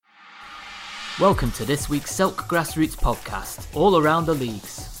Welcome to this week's Selk Grassroots podcast, all around the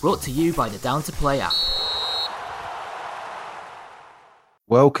leagues, brought to you by the Down to Play app.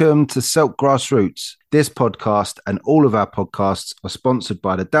 Welcome to Selk Grassroots. This podcast and all of our podcasts are sponsored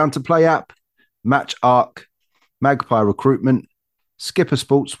by the Down to Play app, Match Arc, Magpie Recruitment, Skipper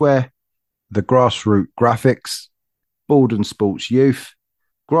Sportswear, the Grassroot Graphics, Baldon Sports Youth,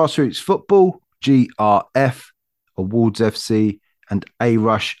 Grassroots Football, GRF, Awards FC, and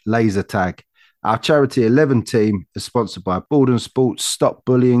A-Rush Laser Tag. Our Charity 11 team is sponsored by Baldon Sports Stop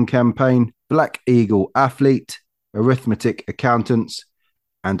Bullying Campaign, Black Eagle Athlete, Arithmetic Accountants,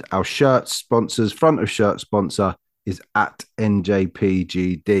 and our shirt sponsors, front of shirt sponsor is at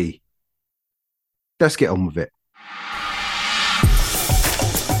NJPGD. Let's get on with it.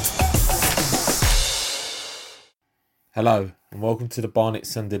 Hello and welcome to the Barnet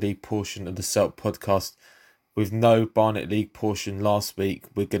Sunday League portion of the Selk podcast. With no Barnet League portion last week,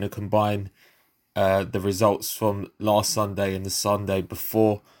 we're going to combine the results from last Sunday and the Sunday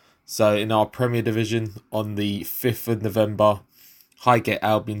before. So in our Premier Division on the 5th of November, Highgate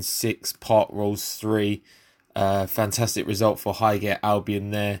Albion 6, Park Rolls 3. Fantastic result for Highgate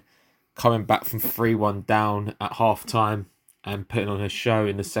Albion there. Coming back from 3-1 down at half time and putting on a show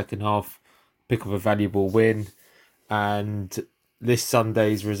in the second half. Pick up a valuable win. And this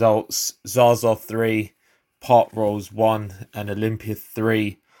Sunday's results, Zaza 3, Park Rolls 1 and Olympia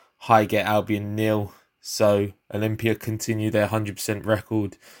 3, Highgate Albion 0. So Olympia continue their 100%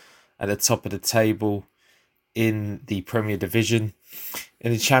 record at the top of the table in the Premier Division.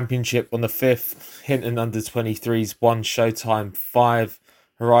 In the Championship on the 5th, Hinton Under-23s 1, Showtime 5,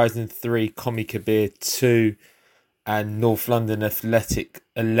 Horizon 3, Comi Kabir 2, and North London Athletic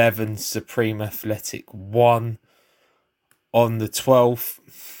 11, Supreme Athletic 1. On the 12th,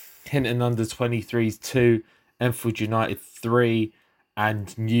 Hinton Under-23s 2, Enfield United 3,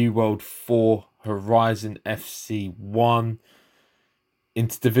 and New World 4, Horizon FC 1.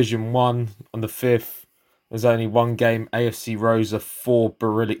 Into Division 1 on the 5th, there's only one game, AFC Rosa 4,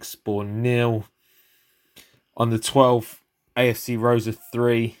 Barillikspor 0. On the 12th, AFC Rosa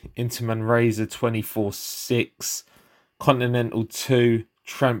 3, Inter Manresa 24-6, Continental 2,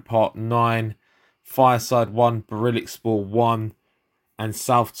 Trent Park 9, Fireside 1, Barillikspor 1, and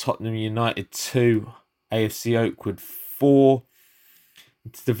South Tottenham United 2, AFC Oakwood 4.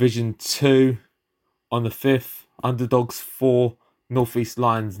 Into Division 2 on the 5th, Underdogs 4, North East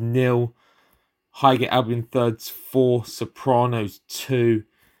Lions 0, Highgate Albion Thirds 4, Sopranos 2,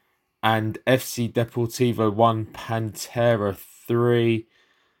 and FC Deportivo 1, Pantera 3.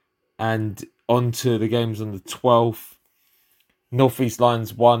 And on to the games on the 12th, North East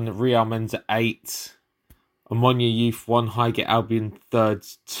Lions 1, Real Menza 8, Omonia Youth 1, Highgate Albion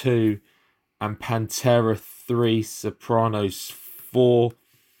Thirds 2, and Pantera 3, Sopranos 4.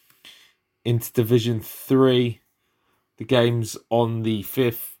 Into Division 3, the games on the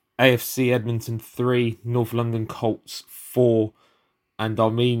 5th, AFC Edmonton 3, North London Colts 4, and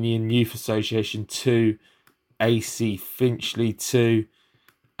Armenian Youth Association 2, AC Finchley 2.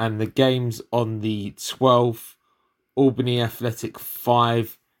 And the games on the 12th, Albany Athletic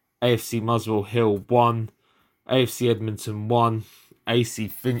 5, AFC Muswell Hill 1, AFC Edmonton 1, AC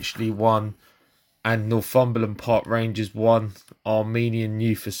Finchley 1, and Northumberland Park Rangers 1, Armenian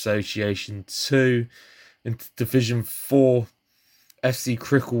Youth Association 2. Into Division 4, FC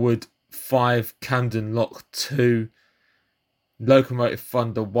Cricklewood 5, Camden Lock 2, Locomotive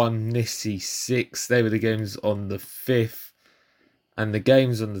Thunder 1, Nissi 6. They were the games on the 5th. And the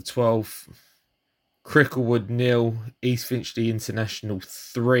games on the 12th, Cricklewood 0, East Finchley International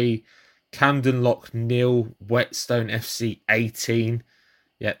 3, Camden Lock 0, Whetstone FC 18.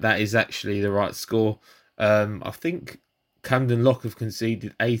 Yeah, that is actually the right score. I think Camden Lock have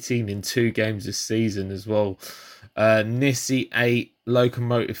conceded 18 in 2 games this season as well. Nissi 8,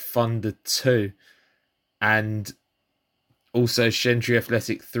 Locomotive Thunder 2, and also Shentry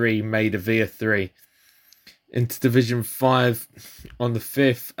Athletic 3, Maida Via 3. Into Division 5 on the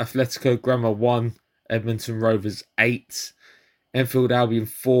 5th, Atletico Grammar 1, Edmonton Rovers 8, Enfield Albion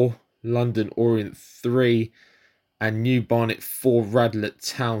 4, London Orient 3, and New Barnet 4,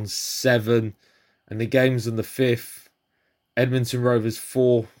 Radlett Town 7. And the games on the 5th, Edmonton Rovers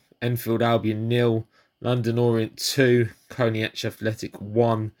 4, Enfield Albion 0, London Orient 2, Coniac Athletic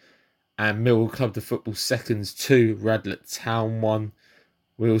 1, and Millwall Club de Football Seconds 2, Radlett Town 1.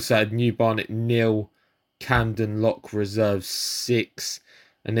 We also had New Barnet 0, Camden Lock Reserve 6.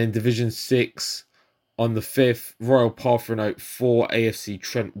 And then Division 6 on the 5th, Royal Parthenope 4, AFC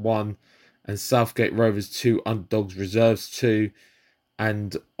Trent 1, and Southgate Rovers 2, Underdogs Reserves 2.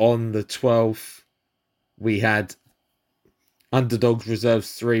 And on the 12th, we had Underdogs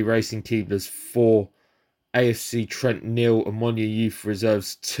Reserves 3, Racing Keeblers 4, AFC Trent 0, Ammonia Youth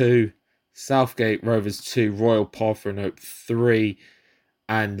Reserves 2, Southgate Rovers 2, Royal Parthenope 3,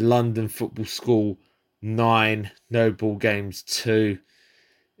 and London Football School 9, No Ball Games 2.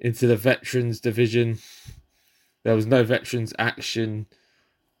 Into the Veterans Division, there was no Veterans action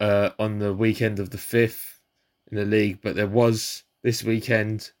on the weekend of the 5th in the league, but there was this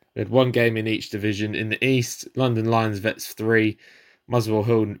weekend. We had one game in each division. In the East, London Lions Vets 3, Muswell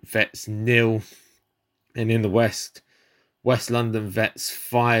Hill Vets 0. And in the West, West London Vets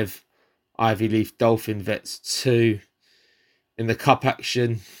 5, Ivy Leaf Dolphin Vets 2. In the Cup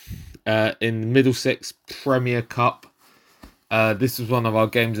action, in Middlesex Premier Cup, this was one of our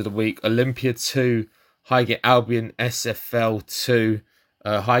games of the week. Olympia 2, Highgate Albion SFL 2.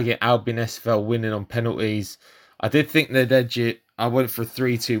 Highgate Albion SFL winning on penalties. I did think they'd edge it. I went for a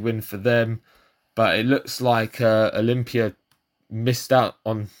 3-2 win for them. But it looks like Olympia missed out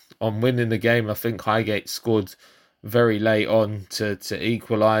on winning the game. I think Highgate scored very late on to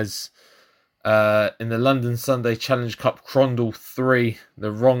equalise. In the London Sunday Challenge Cup, Crondall 3,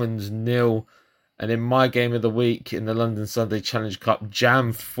 the Wrongans 0. And in my game of the week in the London Sunday Challenge Cup,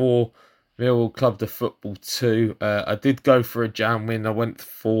 Jam 4, Millwall Club de Football 2. I did go for a Jam win. I went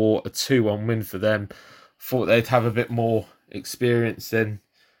for a 2-1 win for them. Thought they'd have a bit more experience than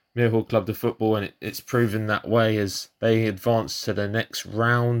Millwall Club de Football, and it's proven that way as they advanced to the next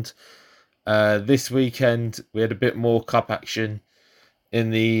round. This weekend, we had a bit more cup action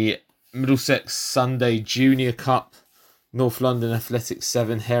in the Middlesex Sunday Junior Cup. North London Athletics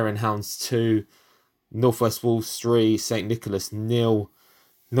 7, Hare and Hounds 2. Northwest Wolves 3, St Nicholas 0.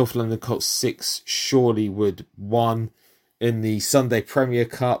 North London Colts 6, Shawleywood 1. In the Sunday Premier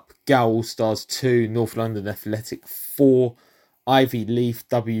Cup, Gow All Stars 2, North London Athletic 4. Ivy Leaf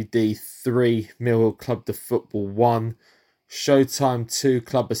WD 3, Millwall Club de Football 1. Showtime 2,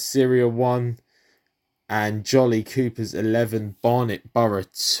 Club Assyria 1. And Jolly Coopers 11, Barnet Borough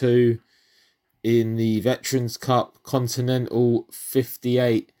 2. In the Veterans Cup, Continental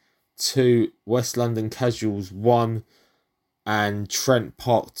 58 2, West London Casuals 1, and Trent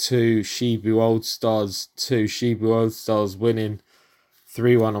Park 2, Shebu Old Stars 2. Shebu Old Stars winning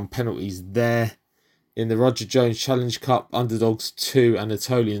 3-1 on penalties there. In the Roger Jones Challenge Cup, Underdogs 2,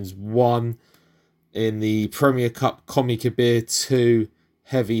 Anatolians 1. In the Premier Cup, Commi Kabir 2,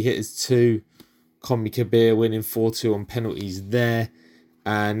 Heavy Hitters 2. Commi Kabir winning 4-2 on penalties there.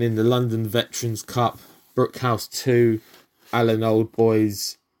 And in the London Veterans Cup, Brookhouse 2, Allen Old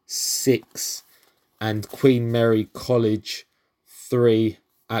Boys 6, and Queen Mary College 3,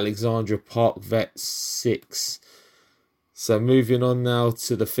 Alexandra Park Vets 6. So moving on now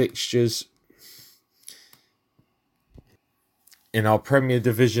to the fixtures. In our Premier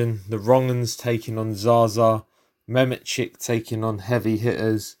Division, the Wrongans taking on Zaza, Mehmetchik taking on Heavy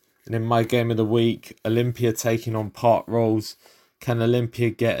Hitters, and in my game of the week, Olympia taking on Park Rolls. Can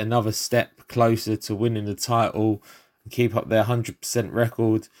Olympia get another step closer to winning the title and keep up their 100%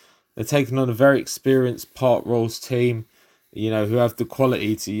 record? They're taking on a very experienced Park Rolls team, who have the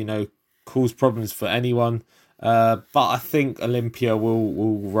quality to, cause problems for anyone. But I think Olympia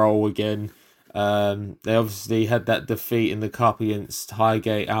will roll again. They obviously had that defeat in the cup against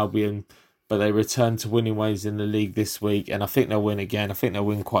Highgate Albion, but they returned to winning ways in the league this week, and I think they'll win again. I think they'll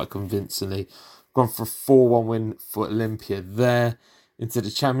win quite convincingly. Gone for a 4-1 win for Olympia there. Into the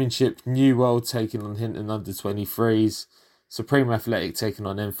Championship, New World taking on Hinton Under-23s, Supreme Athletic taking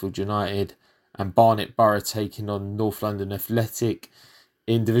on Enfield United, and Barnet Borough taking on North London Athletic.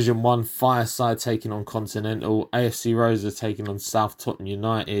 In Division 1, Fireside taking on Continental, AFC Rosa taking on South Tottenham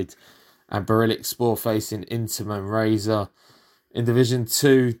United, and Barillic Sport facing Interman Razor. In Division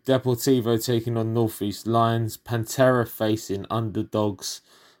 2, Deportivo taking on North East Lions, Pantera facing Underdogs,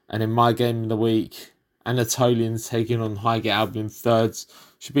 and in my game of the week, Anatolians taking on Highgate Albion Thirds.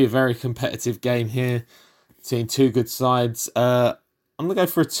 Should be a very competitive game here between two good sides. I'm going to go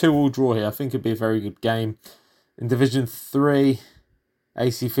for a 2-2 draw here. I think it'd be a very good game. In Division 3,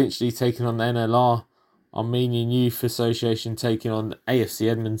 AC Finchley taking on the NLR, Armenian Youth Association taking on AFC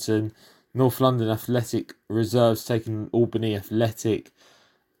Edmonton, North London Athletic Reserves taking on Albany Athletic,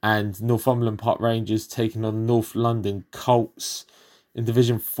 and Northumberland Park Rangers taking on North London Colts. In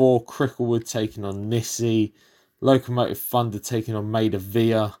Division 4, Cricklewood taking on Nissy, Locomotive Thunder taking on Maida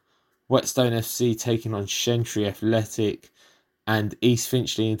Villa, Whetstone FC taking on Shentry Athletic, and East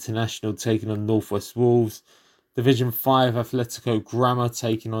Finchley International taking on Northwest Wolves. Division 5, Atletico Grammar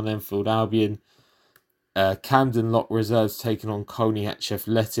taking on Enfield Albion, Camden Lock Reserves taking on Coney Hatch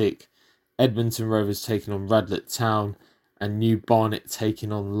Athletic, Edmonton Rovers taking on Radlett Town, and New Barnet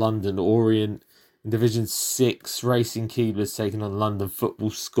taking on London Orient. In Division 6, Racing Keeblers taking on London Football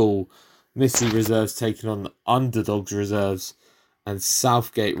School. Missy Reserves taking on Underdogs Reserves. And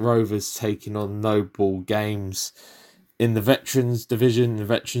Southgate Rovers taking on No Ball Games. In the Veterans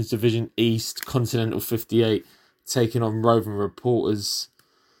Division East, Continental 58 taking on Roving Reporters.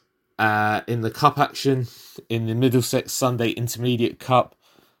 In the Cup action, in the Middlesex Sunday Intermediate Cup,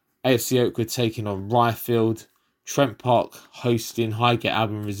 AFC Oakwood taking on Ryefield. Trent Park hosting Highgate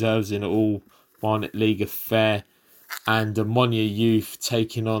Albion Reserves in all Barnet League affair. And Ammonia Youth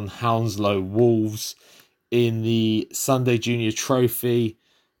taking on Hounslow Wolves. In the Sunday Junior Trophy,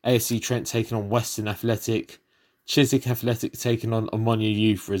 AFC Trent taking on Western Athletic. Chiswick Athletic taking on Ammonia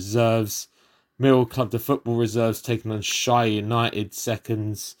Youth Reserves. Mill Club the Football Reserves taking on Shire United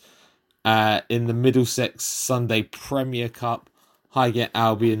seconds. In the Middlesex Sunday Premier Cup, Highgate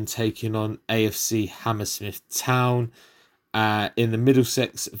Albion taking on AFC Hammersmith Town. In the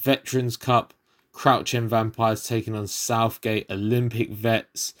Middlesex Veterans Cup, Crouch End Vampires taking on Southgate Olympic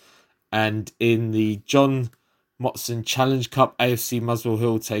Vets. And in the John Motson Challenge Cup, AFC Muswell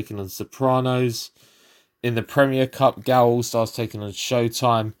Hill taking on Sopranos. In the Premier Cup, Gow All-Stars taking on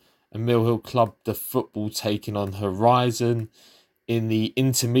Showtime. And Mill Hill Club the Football taking on Horizon. In the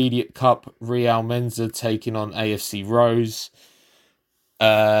Intermediate Cup, Real Menza taking on AFC Rose.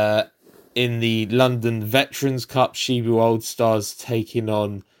 In the London Veterans Cup, Shibu Old Stars taking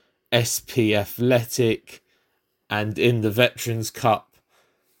on SP Athletic. And in the Veterans Cup,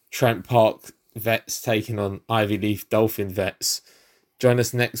 Trent Park Vets taking on Ivy Leaf Dolphin Vets. Join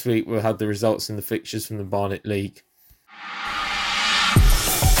us next week. We'll have the results and the fixtures from the Barnet League.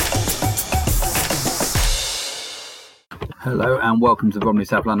 Hello and welcome to the Bromley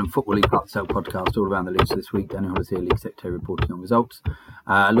South London Football League Part Self podcast all around the leagues this week. Danny Hollis here, League Secretary, reporting on results.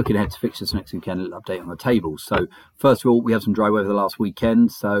 Looking ahead to fixtures next weekend, a little update on the tables. So first of all, we had some dry weather the last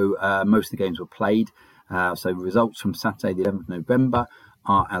weekend, so most of the games were played. So results from Saturday the 11th of November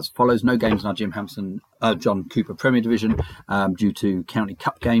are as follows. No games in our John Cooper Premier Division due to County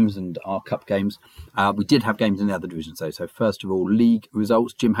Cup games and our Cup games. We did have games in the other divisions though. So first of all, league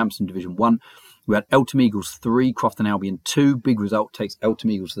results. Jim Hampson Division 1. We had Eltham Eagles 3, Crofton Albion 2. Big result takes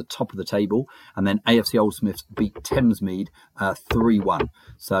Eltham Eagles to the top of the table. And then AFC Old Smiths beat Thamesmead 3-1.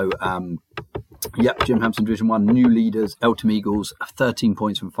 So, Jim Hampson Division 1, new leaders. Eltham Eagles, 13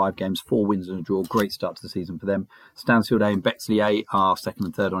 points from 5 games, 4 wins and a draw. Great start to the season for them. Stansfield A and Bexley A are second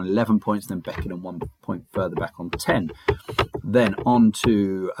and third on 11 points. Then Beckenham 1 point further back on 10. Then on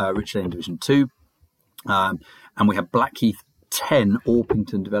to Rich Lane Division 2. And we have Blackheath 10,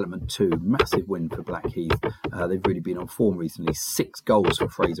 Orpington Development 2. Massive win for Blackheath. They've really been on form recently. 6 goals for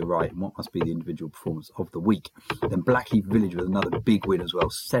Fraser Wright in what must be the individual performance of the week. Then Blackheath Village with another big win as well.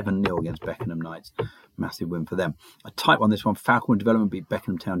 7-0 against Beckenham Knights. Massive win for them. A tight one this one. Falcon Development beat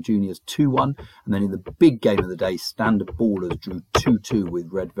Beckenham Town Juniors 2-1. And then in the big game of the day, Standard Ballers drew 2-2 with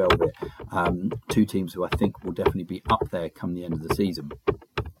Red Velvet. 2 teams who I think will definitely be up there come the end of the season.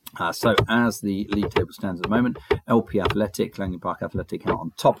 So as the league table stands at the moment, LP Athletic, Langley Park Athletic out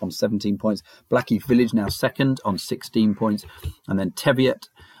on top on 17 points. Blackheath Village now second on 16 points. And then Teviot,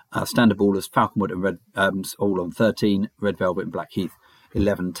 Standard Ballers, Falconwood and Red all on 13. Red Velvet and Blackheath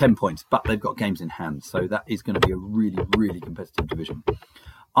 11, 10 points. But they've got games in hand. So that is going to be a really, really competitive division.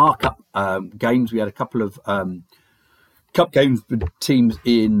 Our Cup games, we had a couple of Cup games with teams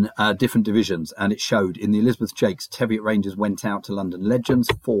in different divisions, and it showed. In the Elizabeth Jakes, Teviot Rangers went out to London Legends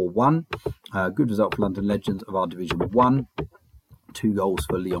 4-1. Good result for London Legends of our Division 1. 2 goals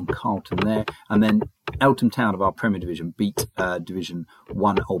for Leon Carlton there. And then Eltham Town of our Premier Division beat Division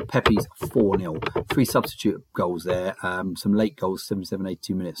 1 Old Peppies 4-0. 3 substitute goals there. Some late goals, 77,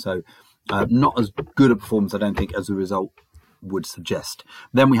 82 minutes. So not as good a performance, I don't think, as the result would suggest.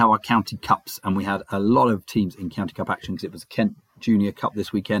 Then we have our County Cups, and we had a lot of teams in County Cup action because it was a Kent Junior Cup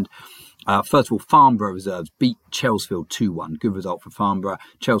this weekend. First of all, Farnborough Reserves beat Chelsfield 2-1. Good result for Farnborough.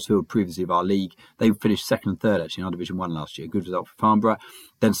 Chelsfield, previously of our league, they finished second and third actually in our Division 1 last year. Good result for Farnborough.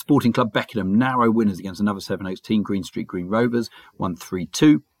 Then Sporting Club Beckenham, narrow winners against another Sevenoaks team, Green Street Green Rovers,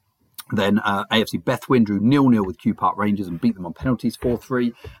 1-3-2. Then AFC Bethwyn drew 0-0 with Kew Park Rangers and beat them on penalties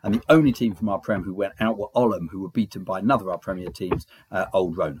 4-3. And the only team from our Prem who went out were Oldham, who were beaten by another of our Premier teams,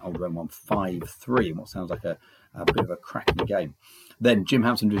 Old Roan. Old Roan won 5-3 in what sounds like a bit of a cracking game. Then Jim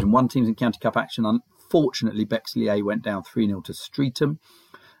Hampson Division 1 teams in County Cup action. Unfortunately, Bexley A went down 3-0 to Streatham.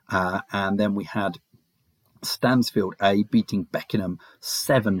 And then we had Stansfield A beating Beckenham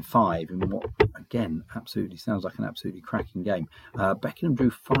 7-5 in what, again, absolutely sounds like an absolutely cracking game. Beckenham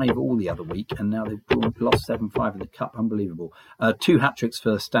drew 5-5 the other week, and now they've lost 7-5 in the Cup. Unbelievable. 2 hat-tricks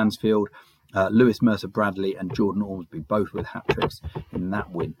for Stansfield. Lewis Mercer-Bradley and Jordan Ormsby, both with hat-tricks in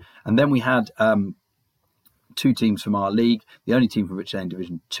that win. And then we had 2 teams from our league, the only team from Rich Lane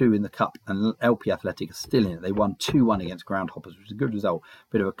Division 2 in the Cup, and LP Athletic are still in it. They won 2-1 against Groundhoppers, which is a good result.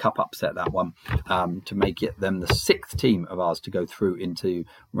 Bit of a Cup upset, that one, to make it them the 6th team of ours to go through into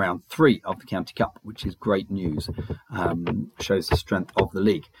round 3 of the County Cup, which is great news. Shows the strength of the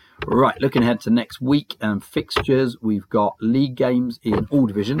league. Right, looking ahead to next week and fixtures, we've got league games in all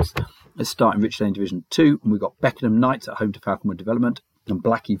divisions. Let's start in Rich Lane Division 2, and we've got Beckenham Knights at home to Falconwood Development, and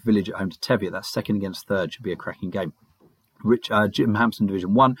Blackheath Village at home to Teviot. That's 2nd against 3rd. Should be a cracking game. Jim Hampson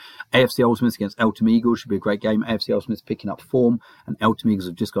Division 1. AFC Oldsmiths against Eltham Eagles. Should be a great game. AFC Oldsmiths picking up form, and Eltham Eagles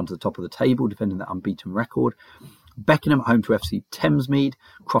have just gone to the top of the table, defending that unbeaten record. Beckenham at home to FC Thamesmead.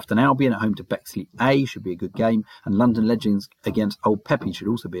 Crofton Albion at home to Bexley A. Should be a good game. And London Legends against Old Peppy should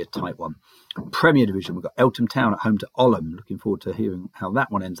also be a tight one. Premier Division, we've got Eltham Town at home to Oldham. Looking forward to hearing how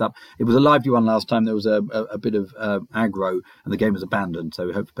that one ends up. It was a lively one last time. There was a bit of aggro and the game was abandoned, so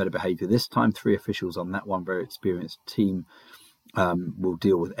we hope for better behaviour this time. 3 officials on that one, very experienced team. Will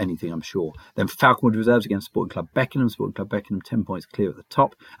deal with anything, I'm sure. Then Falconwood Reserves against Sporting Club Beckenham. Sporting Club Beckenham 10 points clear at the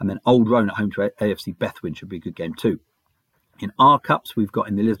top. And then Old Roan at home to AFC Bethwyn should be a good game too. In our Cups, we've got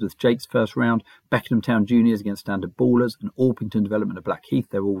in the Elizabeth Jakes first round, Beckenham Town Juniors against Standard Ballers, and Orpington Development of Blackheath.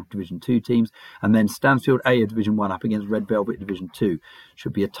 They're all Division 2 teams. And then Stansfield A of Division 1 up against Red Velvet Division 2.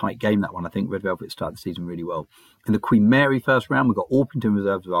 Should be a tight game, that one. I think Red Velvet started the season really well. In the Queen Mary first round, we've got Orpington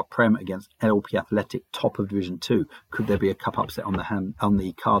Reserves of our Prem against LP Athletic, top of Division 2. Could there be a cup upset on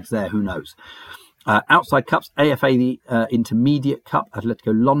the cards there? Who knows? Outside Cups, AFA the Intermediate Cup, Atletico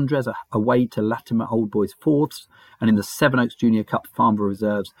Londres away to Latimer Old Boys Fourths, and in the Sevenoaks Junior Cup, Farnborough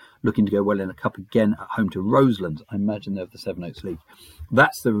Reserves looking to go well in a cup again at home to Roselands. I imagine they're of the Sevenoaks League.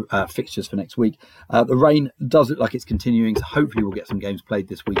 That's the fixtures for next week. The rain does look like it's continuing, so hopefully we'll get some games played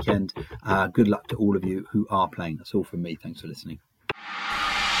this weekend. Good luck to all of you who are playing. That's all from me. Thanks for listening.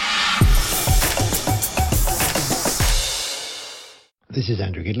 This is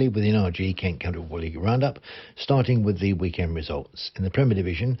Andrew Gidley with the NRG Kent County Football League Roundup, starting with the weekend results. In the Premier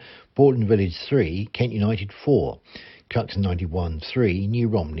Division, Portland Village 3, Kent United 4, Cuxton 91 3, New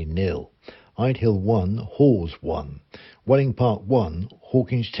Romney 0, Idehill 1, Halls 1, Welling Park 1,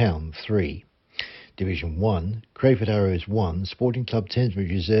 Hawkins Town 3. Division 1, Crayford Arrows 1, Sporting Club Thamesmead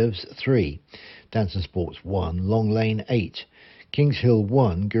Reserves 3, Danson Sports 1, Long Lane 8, Kings Hill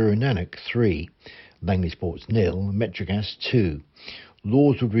 1, Guru Nanak 3, Langley Sports 0, Metrogas 2,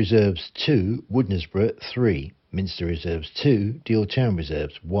 Lawswood Reserves 2, Woodnesborough 3, Minster Reserves 2, Deal Town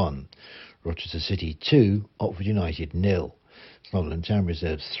Reserves 1, Rochester City 2, Oxford United 0, Snodland Town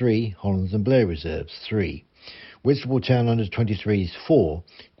Reserves 3, Hollands and Blair Reserves 3, Whitstable Town Under 23s 4,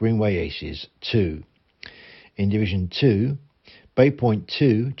 Greenway Aces 2. In Division 2, Bay Point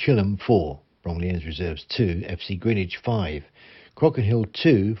 2, Chilham 4, Bromley Ends Reserves 2, FC Greenwich 5, Crockenhill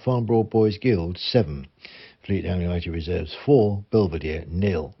 2, Farnborough Boys Guild 7, Fleet Town United Reserves 4, Belvedere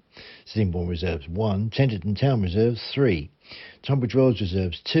 0, Sittingbourne Reserves 1, Tenterton Town Reserves 3, Tunbridge Wells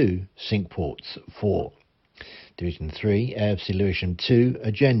Reserves 2, Cinqueports 4. Division 3, AFC Lewisham 2,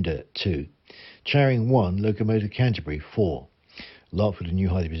 Agenda 2, Charing 1, Locomotive Canterbury 4, Larkford and New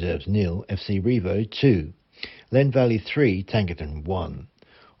Hythe Reserves 0, FC Revo 2, Len Valley 3, Tankerton 1,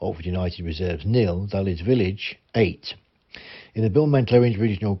 Oxford United Reserves 0, Dulwich Village 8. In the Bill Mantlo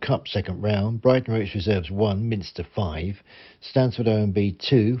Interregional Cup second round, Brighton Roach Reserves 1, Minster 5, Stansford OMB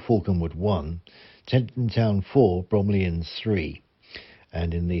 2, Falconwood 1, Tenterton Town 4, Bromley Inns 3.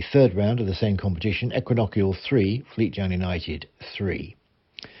 And in the third round of the same competition, Equinoctial 3, Fleet Town United 3.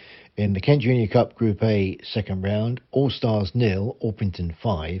 In the Kent Junior Cup Group A second round, All Stars 0, Orpington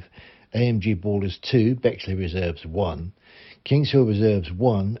 5, AMG Ballers 2, Bexley Reserves 1, Kings Hill Reserves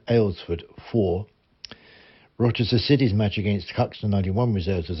 1, Aylesford 4. Rochester City's match against Cuxton 91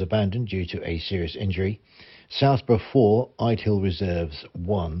 Reserves was abandoned due to a serious injury. Southborough 4, Idehill Reserves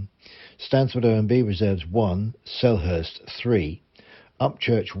 1, Stansford OMB Reserves 1, Selhurst 3,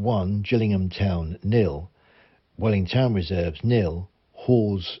 Upchurch 1, Gillingham Town 0, Welling Town Reserves 0,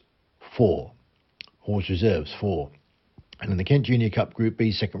 Halls 4, Halls Reserves 4. And in the Kent Junior Cup Group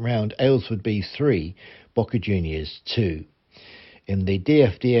B second round, Aylesford B 3, Boca Juniors 2. In the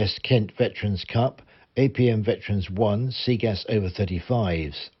DFDS Kent Veterans Cup, APM Veterans 1, Seagas over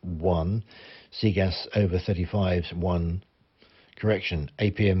 35s 1, Seagas over 35s 1,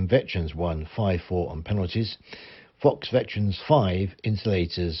 APM Veterans 1, 5-4 on penalties, Fox Veterans 5,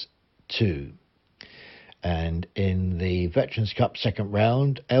 Insulators 2. And in the Veterans Cup second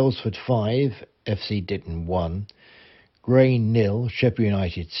round, Aylesford 5, FC Ditton 1, Grain 0, Sheffield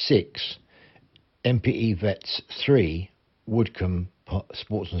United 6, MPE Vets 3, Woodcombe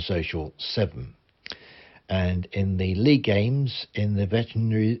Sports and Social 7. And in the league games, in the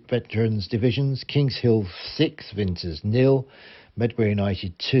Veterans divisions, Kings Hill 6, Vinters 0, Medway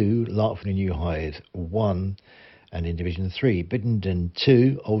United 2, Larkford and New Hythe 1, and in Division 3, Biddenden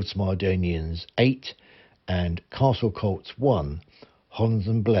 2, Old Smardonians 8, and Castle Colts 1, Hollands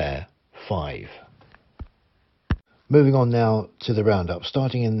and Blair 5. Moving on now to the roundup,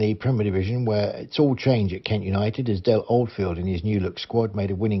 starting in the Premier Division, where it's all change at Kent United as Del Oldfield in his new-look squad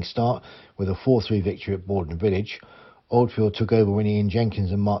made a winning start with a 4-3 victory at Borden Village. Oldfield took over when Ian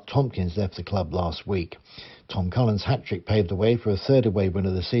Jenkins and Mark Tompkins left the club last week. Tom Cullen's hat-trick paved the way for a third away win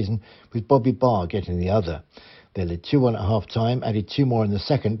of the season, with Bobby Barr getting the other. They led 2-1 at half-time, added 2 more in the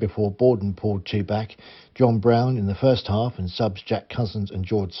second before Borden pulled 2 back. John Brown in the first half and subs Jack Cousins and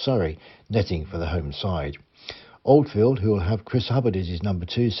George Surrey netting for the home side. Oldfield, who will have Chris Hubbard as his number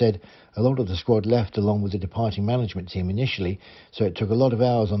 2, said a lot of the squad left along with the departing management team initially, so it took a lot of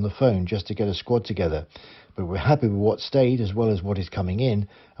hours on the phone just to get a squad together. But we're happy with what stayed as well as what is coming in,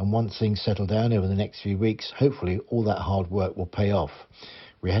 and once things settle down over the next few weeks, hopefully all that hard work will pay off.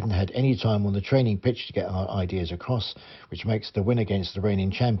 We hadn't had any time on the training pitch to get our ideas across, which makes the win against the reigning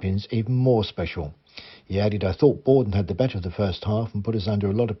champions even more special. He added, I thought Borden had the better of the first half and put us under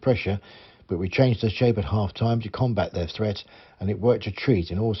a lot of pressure, but we changed the shape at half-time to combat their threat, and it worked a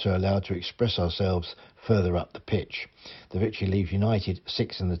treat and also allowed to express ourselves further up the pitch. The victory leaves United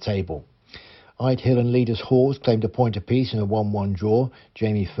 6th in the table. Ide Hill and Leaders Hawes claimed a point apiece in a 1-1 draw,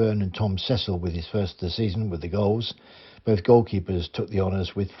 Jamie Fern and Tom Cecil with his first of the season with the goals. Both goalkeepers took the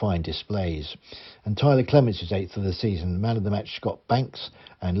honours with fine displays. And Tyler Clements was 8th of the season. Man of the match Scott Banks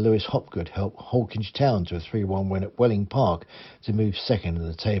and Lewis Hopgood helped Hawkinge Town to a 3-1 win at Welling Park to move second in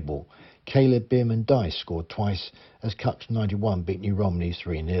the table. Caleb Bierman Dice scored twice as Cups 91 beat New Romney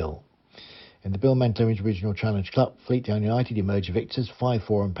 3-0. In the Bill Manto Regional Challenge Cup, Fleetdown United emerged victors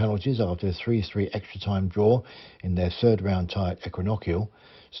 5-4 on penalties after a 3-3 extra time draw in their third round tie at Equinoctial.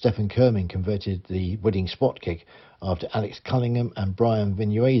 Stephen Kerming converted the winning spot kick after Alex Cunningham and Brian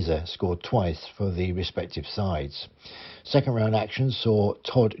Vinuesa scored twice for the respective sides. Second round action saw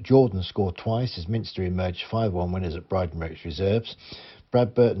Todd Jordan score twice as Minster emerged 5-1 winners at Brydenbroke's reserves.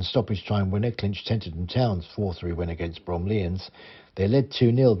 Brad Burton stoppage time winner clinched Tenterden Town's 4-3 win against Bromleyans. They led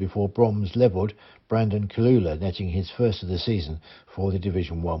 2-0 before Broms levelled, Brandon Kalula netting his first of the season for the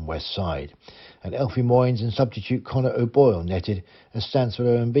Division 1 West side. And Elfie Moynes and substitute Connor O'Boyle netted as Stansford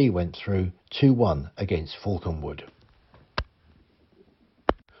OMB went through 2-1 against Falconwood.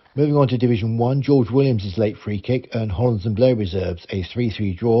 Moving on to Division 1, George Williams' late free kick earned Hollands and Blair reserves a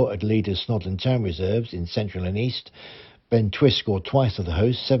 3-3 draw at Leaders Snodland Town reserves in Central and East. Ben Twist scored twice for the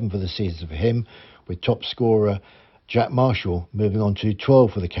host, 7 for the season for him, with top scorer Jack Marshall moving on to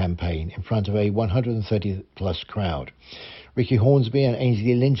 12 for the campaign in front of a 130-plus crowd. Ricky Hornsby and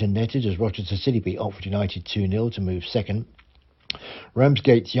Ainsley Linton netted as Rochester City beat Oxford United 2-0 to move second.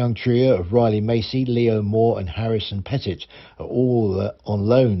 Ramsgate's young trio of Riley Macy, Leo Moore and Harrison Pettit are all on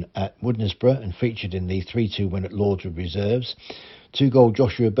loan at Woodnesborough and featured in the 3-2 win at Lordswood Reserves. 2-goal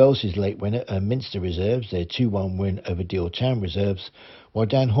Joshua Bell's late winner at Minster Reserves, their 2-1 win over Deal Town Reserves, while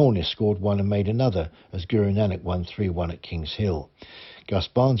Dan Holness scored one and made another as Guru Nanak won 3-1 at Kings Hill. Gus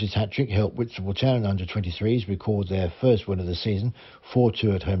Barnes' hat-trick helped Whitstable Town under-23s record their first win of the season,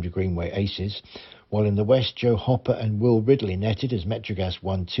 4-2 at home to Greenway Aces. While in the West, Joe Hopper and Will Ridley netted as Metrogas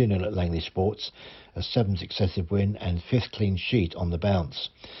won 2-0 at Langley Sports, a 7th successive win and 5th clean sheet on the bounce.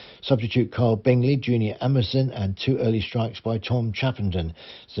 Substitute Carl Bingley, Junior Emerson and 2 early strikes by Tom Chappenden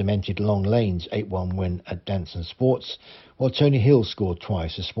cemented Long Lane's 8-1 win at Danson Sports, while Tony Hill scored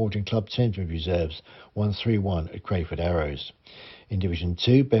twice as Sporting Club Thamesmead Reserves won 3-1 at Crayford Arrows. In Division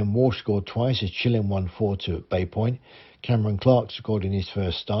 2, Ben Walsh scored twice as Chilham won 4-2 at Bay Point. Cameron Clark scored in his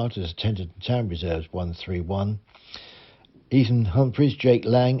first start as Tenterden Town Reserves won 3-1. Ethan Humphreys, Jake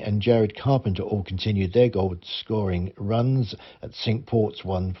Lang and Jared Carpenter all continued their goal-scoring runs at Cinque Ports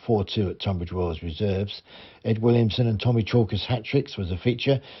won 4-2 at Tunbridge Wells Reserves. Ed Williamson and Tommy Chalker's hat-tricks was a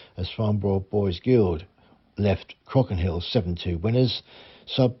feature as Farnborough Boys Guild left Crockenhill 7-2 winners.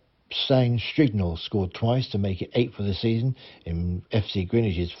 Sang Strignall scored twice to make it 8 for the season in FC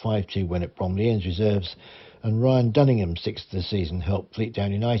Greenwich's 5-2 win at Bromleyans Reserves, and Ryan Dunningham, 6th of the season, helped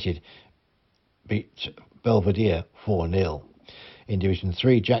Fleetdown United beat Belvedere 4-0. In Division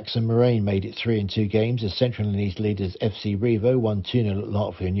 3, Jackson Moraine made it 3 in 2 games as Central and East leaders FC Revo won 2-0 at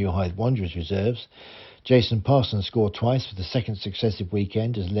Larkfield and New Hythe Wanderers reserves. Jason Parsons scored twice for the second successive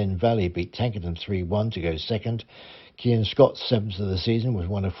weekend as Len Valley beat Tankerton 3-1 to go second. Kean Scott's 7th of the season was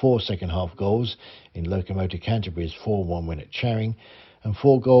one of 4 second-half goals in Locomotive Canterbury's 4-1 win at Charing. And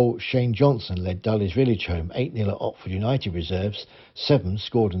 4-goal Shane Johnson led Dulwich Village home 8-0 at Oxford United reserves. 7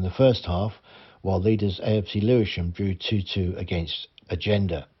 scored in the first half, while leaders AFC Lewisham drew 2-2 against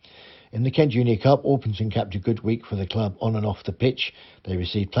Agenda. In the Kent Junior Cup, Orpington capped a good week for the club on and off the pitch. They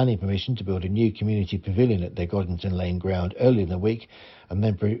received planning permission to build a new community pavilion at their Goddington Lane ground earlier in the week, and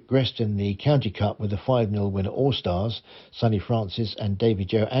then progressed in the County Cup with a 5-0 win at All-Stars. Sonny Francis and David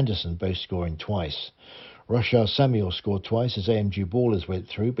Joe Anderson both scoring twice. Rochelle Samuel scored twice as AMG Ballers went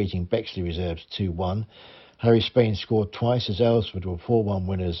through, beating Bexley Reserves 2-1. Harry Spain scored twice as Aylesford were 4-1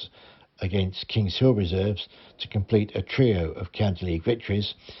 winners against Kings Hill Reserves to complete a trio of County League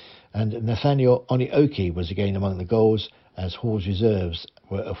victories. And Nathaniel Onioki was again among the goals as Hall's Reserves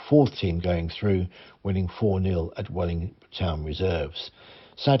were a 4th team going through, winning 4-0 at Welling Town Reserves.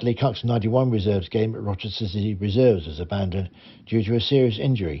 Sadly, Cuxton 91 Reserves game at Rochester City Reserves was abandoned due to a serious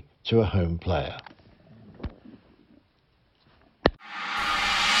injury to a home player.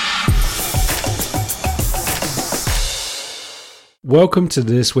 Welcome to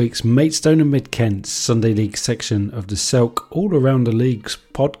this week's Maidstone and Mid Kent Sunday League section of the Selk All Around the Leagues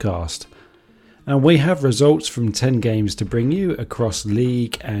podcast. And we have results from 10 games to bring you across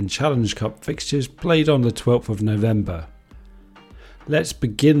League and Challenge Cup fixtures played on the 12th of November. Let's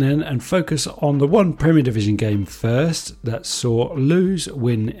begin then and focus on the one Premier Division game first that saw Lewes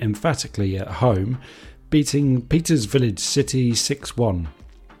win emphatically at home, beating Peters Village City 6-1.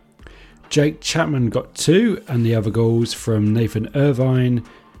 Jake Chapman got 2 and the other goals from Nathan Irvine,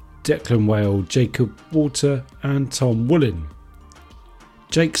 Declan Whale, Jacob Walter and Tom Woolin.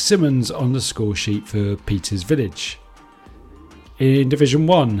 Jake Simmons on the score sheet for Peters Village. In Division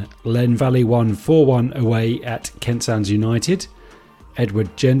 1, Len Valley won 4-1 away at Kent Sands United.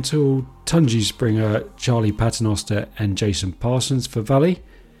 Edward Gentle, Tunji Springer, Charlie Paternoster and Jason Parsons for Valley.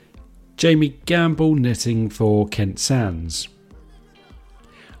 Jamie Gamble netting for Kent Sands.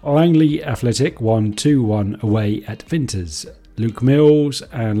 Langley Athletic won 2-1 away at Vinters. Luke Mills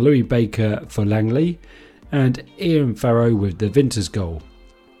and Louis Baker for Langley, and Ian Farrow with the Vinters goal.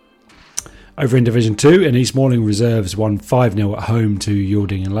 Over in Division 2, in East Malling Reserves won 5-0 at home to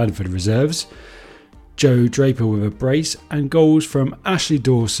Yalding and Ladford Reserves. Joe Draper with a brace and goals from Ashley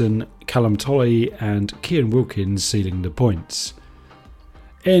Dawson, Callum Tolley and Kian Wilkins sealing the points.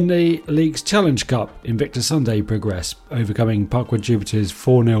 In the League's Challenge Cup, Invicta Sunday progressed, overcoming Parkwood Jupiters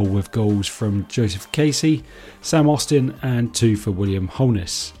 4-0 with goals from Joseph Casey, Sam Austin and 2 for William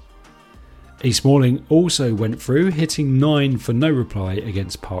Holness. East Malling also went through, hitting 9 for no reply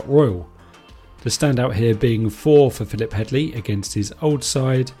against Park Royal. The standout here being 4 for Philip Headley against his old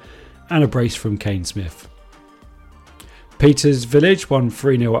side and a brace from Kane Smith. Peters Village won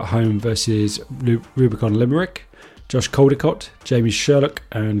 3-0 at home versus Rubicon Limerick. Josh Caldecott, Jamie Sherlock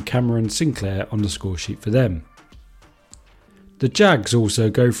and Cameron Sinclair on the score sheet for them. The Jags also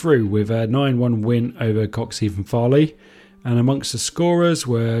go through with a 9-1 win over Coxheath and Farley, and amongst the scorers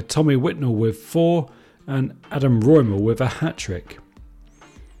were Tommy Whitnell with 4 and Adam Roymel with a hat-trick.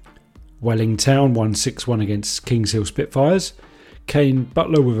 Welling Town won 6-1 against Kings Hill Spitfires. Kane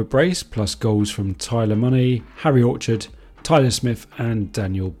Butler with a brace plus goals from Tyler Money, Harry Orchard, Tyler Smith and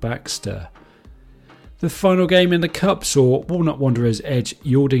Daniel Baxter. The final game in the Cup saw Walnut Wanderers edge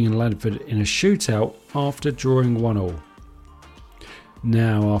Yalding and Ladford in a shootout after drawing 1-1.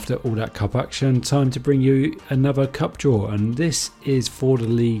 Now, after all that Cup action, time to bring you another Cup draw, and this is for the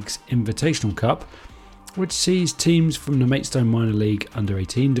League's Invitational Cup, which sees teams from the Maidstone Minor League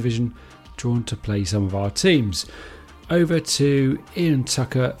Under-18 division drawn to play some of our teams. Over to Ian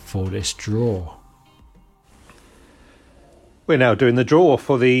Tucker for this draw. We're now doing the draw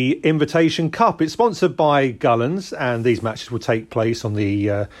for the Invitation Cup. It's sponsored by Gullens, and these matches will take place on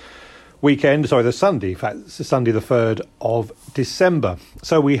the the Sunday. In fact, it's the Sunday the 3rd of December.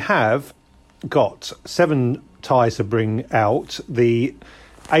 So we have got 7 ties to bring out. The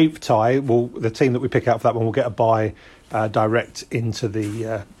 8th tie, the team that we pick out for that one will get a bye direct into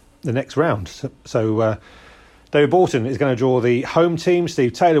the next round. So David Borton is going to draw the home team.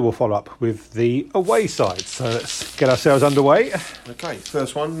 Steve Taylor will follow up with the away side. So let's get ourselves underway. Okay,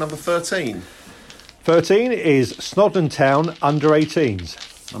 first one, number 13. 13 is Snodden Town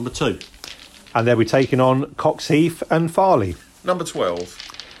Under-18s. Number 2. And they'll be taking on Coxheath and Farley. Number 12.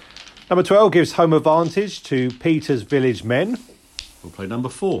 Number 12 gives home advantage to Peters Village Men. We'll play number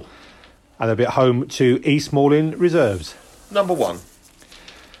 4. And they'll be at home to East Malling Reserves. Number 1.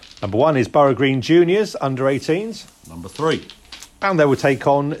 Number 1 is Borough Green Juniors, under 18s. Number 3. And they will take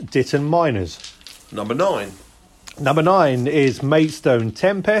on Ditton Miners. Number 9. Number 9 is Maidstone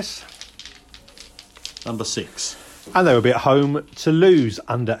Tempest. Number 6. And they will be at home to lose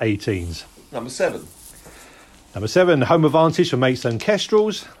under 18s. Number 7. Number 7, home advantage for Maidstone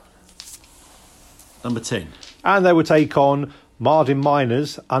Kestrels. Number 10. And they will take on Mardin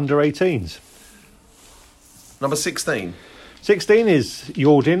Miners under 18s. Number 16. 16 is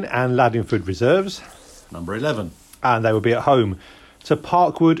Yaldin and Laddingford Reserves. Number 11. And they will be at home to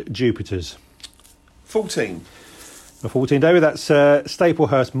Parkwood Jupiters. 14. Number 14, David, that's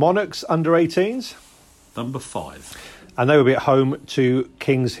Staplehurst Monarchs under 18s. Number 5. And they will be at home to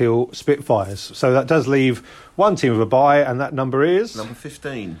Kings Hill Spitfires. So that does leave one team with a bye, and that number is? Number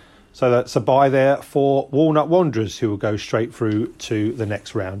 15. So that's a bye there for Walnut Wanderers, who will go straight through to the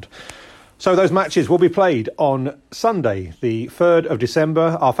next round. So those matches will be played on Sunday, the 3rd of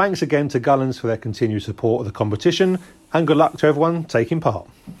December. Our thanks again to Gullens for their continued support of the competition, and good luck to everyone taking part.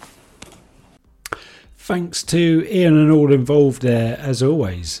 Thanks to Ian and all involved there, as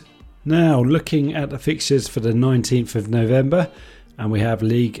always. Now, looking at the fixtures for the 19th of November, and we have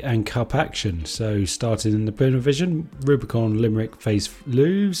League and Cup action. So, starting in the Premier Division, Rubicon Limerick face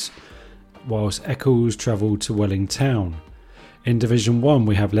Lewes, whilst Eccles travel to Welling Town. In Division 1,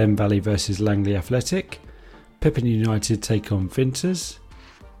 we have Len Valley versus Langley Athletic, Pippin United take on Vinters,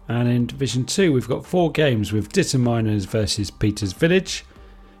 and in Division 2, we've got 4 games with Ditton Miners versus Peters Village,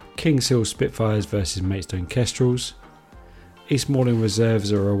 Kings Hill Spitfires versus Maidstone Kestrels, East Malling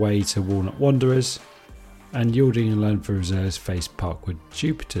Reserves are away to Walnut Wanderers, and Yalding and Laddingford Reserves face Parkwood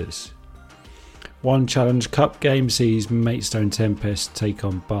Jupiters. One Challenge Cup game sees Maidstone Tempest take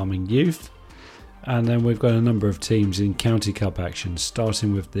on Barming Youth, and then we've got a number of teams in County Cup action,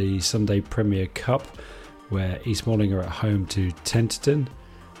 starting with the Sunday Premier Cup, where East Malling are at home to Tenterden,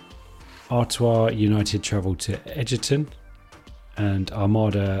 Artois United travel to Edgerton, and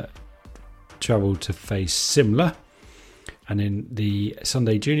Armada travel to face Simla. And in the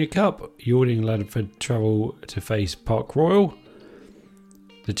Sunday Junior Cup, Yalding and Laddingford travel to face Park Royal.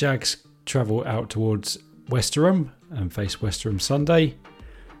 The Jags travel out towards Westerham and face Westerham Sunday.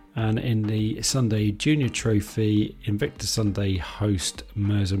 And in the Sunday Junior Trophy, Invicta Sunday host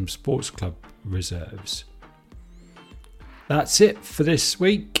Merstham Sports Club Reserves. That's it for this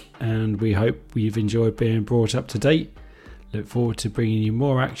week, and we hope you've enjoyed being brought up to date. Look forward to bringing you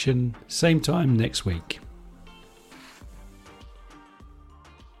more action, same time next week.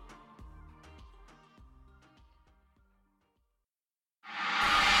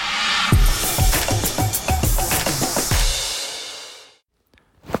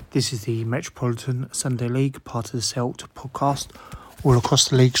 This is the Metropolitan Sunday League, part of the Celt podcast, all across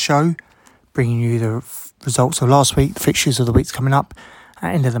the league show, bringing you the results of last week, the fixtures of the weeks coming up, at the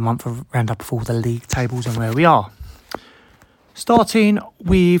end of the month, a roundup of all the league tables and where we are. Starting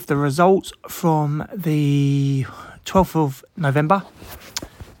with the results from the 12th of November,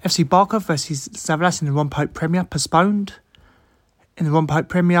 FC Barker versus Savalas in the Ron Pope Premier postponed. In the Ron Pope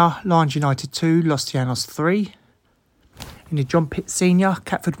Premier, Lions United 2, Los Llanos 3. In the John Pitt Senior,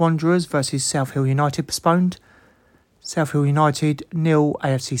 Catford Wanderers versus South Hill United postponed. South Hill United 0,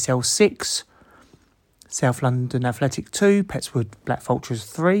 AFC Cell 6. South London Athletic 2, Petswood Black Vultures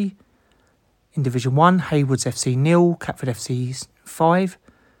 3. In Division 1, Haywoods FC 0, Catford FC 5.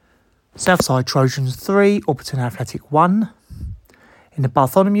 Southside Trojans 3, Orpington Athletic 1. In the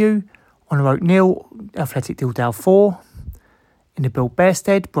Bartholomew, Honour Oak 0, Athletic Dildale 4. In the Bill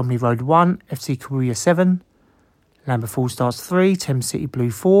Bearstead, Bromley Road 1, FC Career 7. Lambeth All Stars 3, Thames City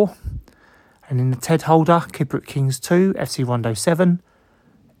Blue 4. And in the Ted Holder, Kidbrooke Kings 2, FC Rondo 7.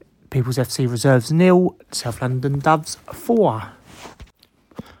 People's FC Reserves 0, South London Doves 4.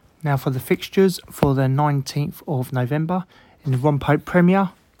 Now for the fixtures for the 19th of November. In the Ron Pope Premier,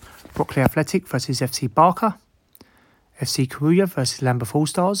 Brockley Athletic versus FC Barker. FC Caruya versus Lambeth All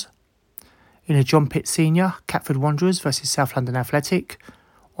Stars. In the John Pitt Senior, Catford Wanderers versus South London Athletic.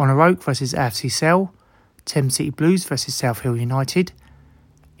 Honour Oak versus AFC Cell. Thames City Blues versus South Hill United.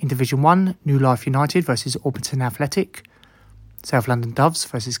 In Division 1, New Life United versus Orpington Athletic. South London Doves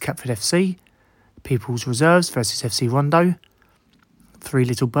versus Catford FC. People's Reserves versus FC Rondo. Three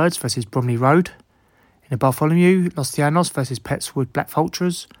Little Birds versus Bromley Road. In the Bartholomew, Los Llanos versus Petswood Black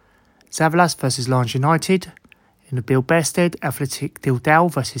Vultures. Savalas versus Lions United. In the Bill Bearstead, Athletic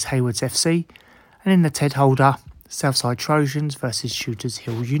Dildale versus Haywoods FC. And in the Ted Holder, Southside Trojans versus Shooters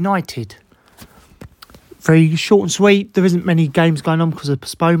Hill United. Very short and sweet. There isn't many games going on because of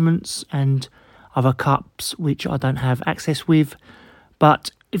postponements and other cups which I don't have access with. But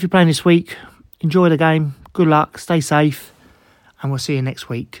if you're playing this week, enjoy the game. Good luck. Stay safe. and we'll see you next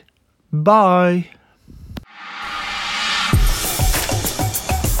week. Bye.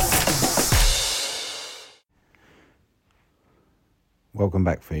 Welcome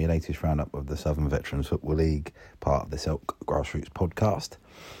back for your latest roundup of the Southern Veterans Football League, part of the Selk Grassroots podcast.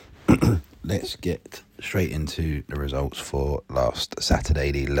 Let's get straight into the results for last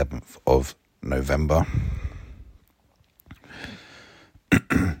Saturday, the 11th of November.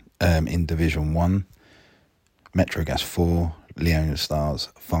 In Division 1, Metrogas 4, Leon Stars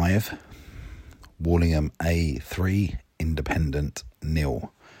 5, Wallingham A 3, Independent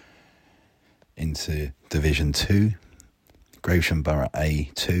 0. Into Division 2, Gravesham Borough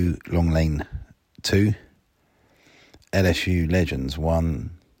A 2, Long Lane 2, LSU Legends 1,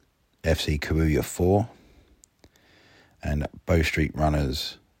 FC Karuya 4, and Bow Street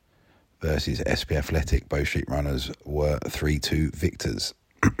Runners versus SP Athletic. Bow Street Runners were 3-2 victors.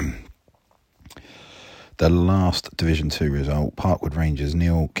 The last Division 2 result, Parkwood Rangers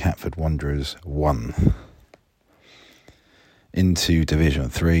 0, Catford Wanderers 1. Into Division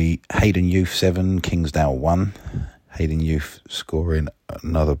 3, Hayden Youth 7, Kingsdale 1. Hayden Youth scoring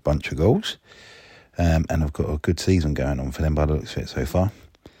another bunch of goals. And I've got a good season going on for them by the looks of it so far.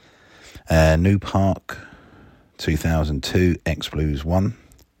 New Park 2002, X-Blues 1.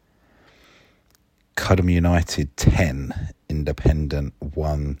 Cudham United 10, Independent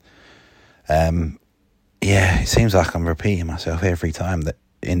 1. It seems like I'm repeating myself every time that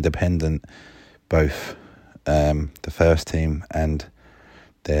Independent, both the first team and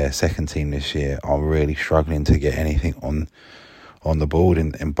their second team this year, are really struggling to get anything on the board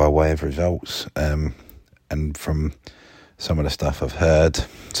in by way of results. And from some of the stuff I've heard,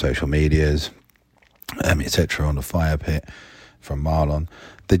 social medias, etc., on the fire pit from Marlon,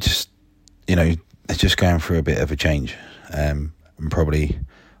 they're just going through a bit of a change, and probably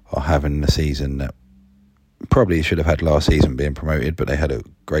are having the season that probably should have had last season, being promoted, but they had a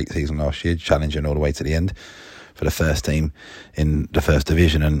great season last year, challenging all the way to the end for the first team in the first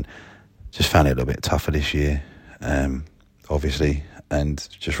division, and just found it a little bit tougher this year, obviously, and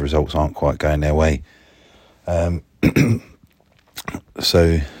just results aren't quite going their way.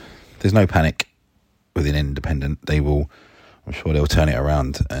 So there's no panic within Independent. I'm sure they'll turn it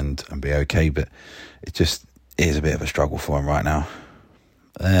around and be okay, but it just is a bit of a struggle for them right now.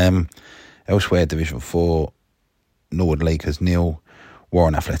 Elsewhere, Division 4, Norwood Lakers 0,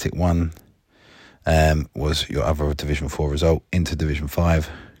 Warren Athletic 1 was your other Division 4 result. Into Division 5,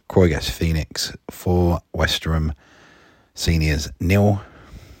 Croygas Phoenix 4, Westerham Seniors 0,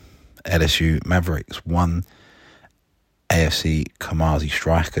 LSU Mavericks 1, AFC Kamazi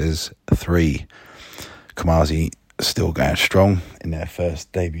Strikers 3. Kamazi still going strong in their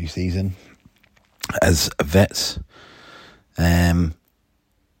first debut season as vets.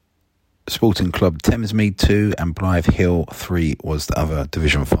 Sporting Club Thamesmead 2 and Blythe Hill 3 was the other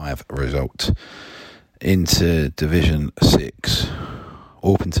Division 5 result. Into Division 6,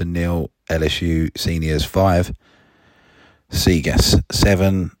 Orpington 0, LSU Seniors 5, Seagas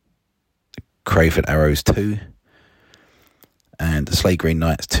 7, Crayford Arrows 2, and Slade Green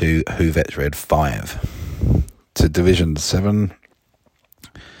Knights 2, Hoovets Red 5. To Division 7,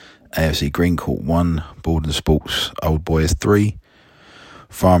 AFC Green Court 1, Borden Sports Old Boys 3,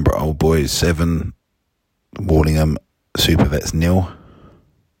 Farnborough Old Boys 7, Wallingham Super Vets 0,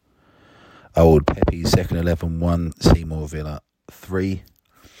 Old Peppies Second 11 1, Seymour Villa 3,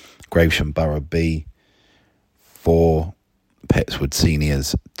 Gravesham Borough B 4, Petswood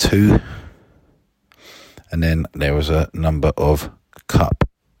Seniors 2, and then there was a number of cup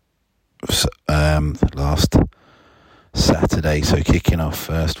last Saturday. So kicking off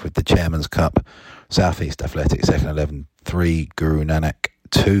first with the Chairman's Cup, South East Athletic Second 11 3, Guru Nanak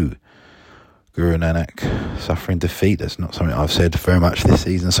 2. Guru Nanak suffering defeat. That's not something I've said very much this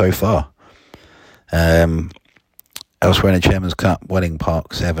season so far. Elsewhere in the Chairman's Cup, Welling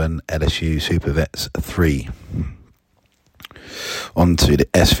Park 7, LSU Super Vets 3. On to the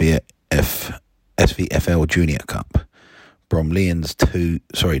SVFL Junior Cup, Bromleyans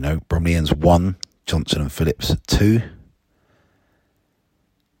 1, Johnson and Phillips 2.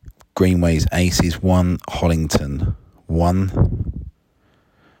 Greenways Aces 1, Hollington 1.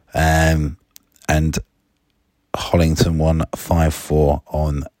 And Hollington won 5-4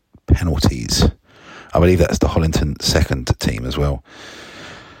 on penalties. I believe that's the Hollington second team as well.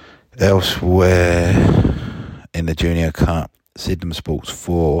 Elsewhere in the Junior Cup, Sydenham Sports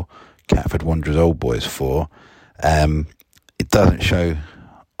 4, Catford Wanderers Old Boys 4. It doesn't show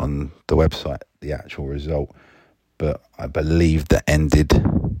on the website the actual result, but I believe that ended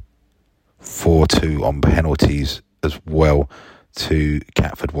 4-2 on penalties as well to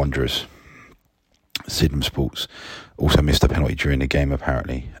Catford Wanderers. Sydenham Sports also missed a penalty during the game,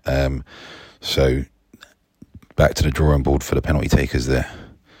 apparently. So back to the drawing board for the penalty takers there.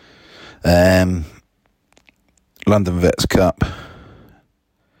 London Vets Cup.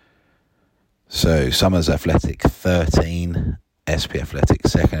 So Summers Athletic 13, SP Athletic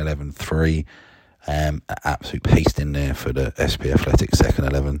second 11 3. Absolute paste in there for the SP Athletic second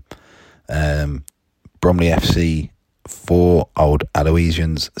 11. Bromley FC 4, Old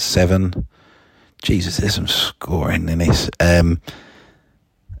Aloysians 7. Jesus, there's some scoring in this.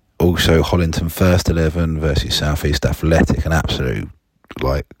 Also Hollington first 11 versus South East Athletic, an absolute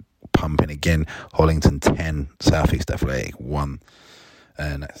pumping again. Hollington 10, South East Athletic 1.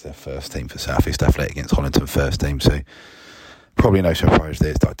 And that's their first team for South East Athletic against Hollington first team. So probably no surprise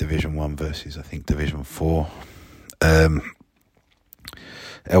there. It's like Division 1 versus, I think, Division 4.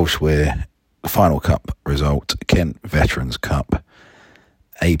 Elsewhere, the final cup result, Kent Veterans Cup.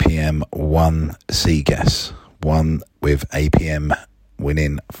 APM 1, Seagas 1, with APM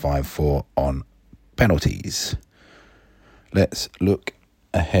winning 5-4 on penalties. Let's look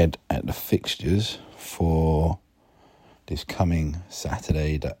ahead at the fixtures for this coming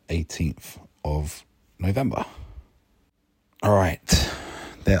Saturday, the 18th of November. All right,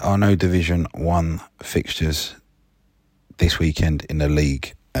 there are no Division 1 fixtures this weekend in the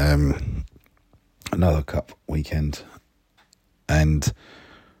league. Another cup weekend, and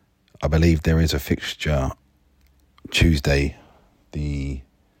I believe there is a fixture Tuesday, the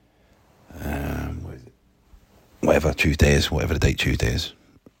whatever the date Tuesday is,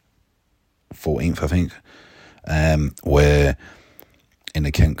 14th, I think, where in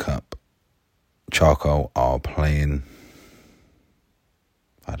the Kent Cup, Charcoal are playing,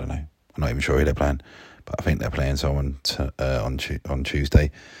 I don't know, I'm not even sure who they're playing, but I think they're playing someone on Tuesday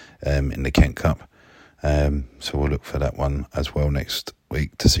in the Kent Cup. So we'll look for that one as well next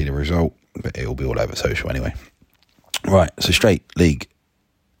week to see the result, but it'll be all over social anyway. Right, so straight league.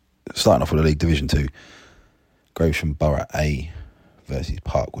 Starting off with the league, Division 2. Grovesham Borough A versus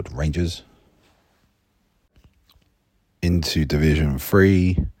Parkwood Rangers. Into Division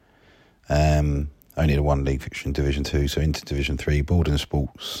 3. Only the one league fixture in Division 2. So into Division 3, Borden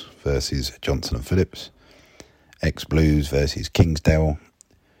Sports versus Johnson and Phillips. Ex-Blues versus Kingsdale.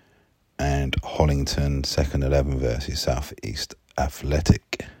 And Hollington second 11 versus South East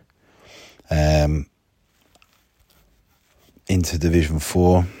Athletic. Into Division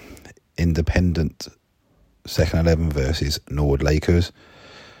 4, Independent second 11 versus Norwood Lakers.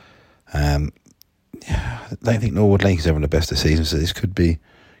 I don't think Norwood Lakers are having the best of season, so this could be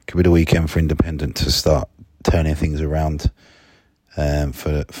the weekend for Independent to start turning things around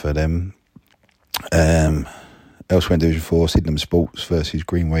for them. Elsewhere in Division 4, Sydenham Sports versus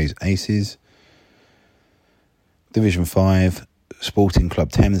Greenways Aces. Division 5, Sporting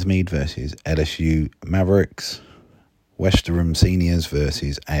Club Thamesmead versus LSU Mavericks. Westerham Seniors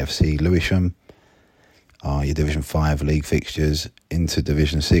versus AFC Lewisham are your Division 5 league fixtures. Into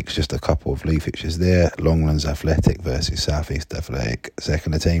Division 6, just a couple of league fixtures there. Longlands Athletic versus South East Athletic,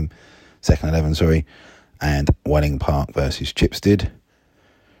 second 11, and Welling Park versus Chipstead.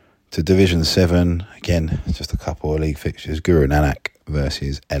 To Division 7, again, just a couple of league fixtures. Guru Nanak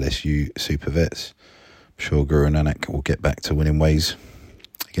versus LSU Super Vets. I'm sure Guru Nanak will get back to winning ways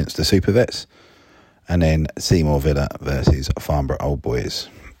against the Super Vets. And then Seymour Villa versus Farnborough Old Boys.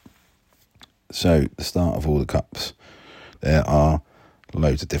 So, the start of all the cups. There are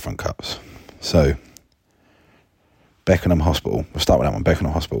loads of different cups. So, Beckenham Hospital. We'll start with that one.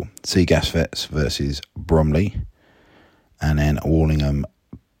 Beckenham Hospital. Seagas Vets versus Bromley. And then Wallingham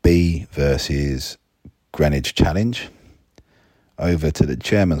B versus Greenwich Challenge. Over to the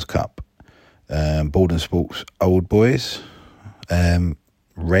Chairman's Cup. Borden Sports Old Boys.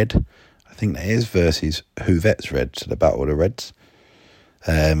 Red, I think that is, versus Who Vets Red. So the Battle of the Reds.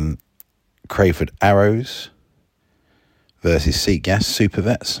 Crayford Arrows versus Seagas Super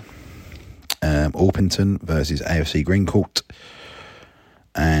Vets. Orpington versus AFC Greencourt.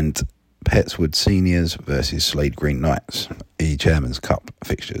 And Petswood Seniors versus Slade Green Knights, Chairman's Cup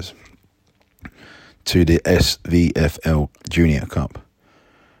fixtures. To the SVFL Junior Cup,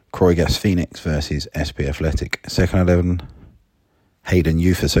 Croygas Phoenix versus SP Athletic, second 11. Hayden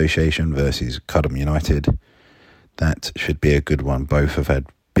Youth Association versus Cudham United. That should be a good one. Both have had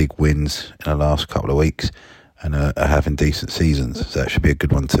big wins in the last couple of weeks and are having decent seasons, so that should be a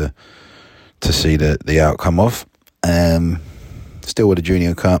good one to see the outcome of. Still with the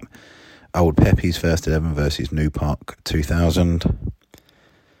Junior Cup, Old Peppies first 11 versus New Park 2000.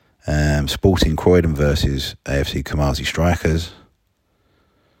 Sporting Croydon versus AFC Kamazi Strikers.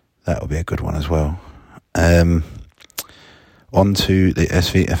 That'll be a good one as well. On to the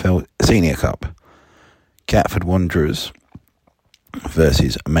SVFL Senior Cup. Catford Wanderers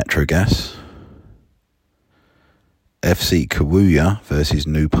versus Metrogas. FC Kawuya versus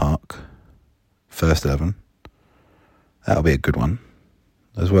New Park. First 11. That'll be a good one.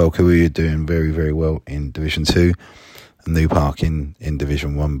 As well, Kawuya doing very, very well in Division 2. And New Park in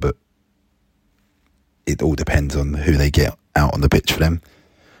Division 1. But it all depends on who they get out on the pitch for them.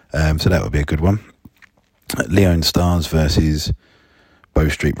 So that would be a good one. Leon Stars versus Bow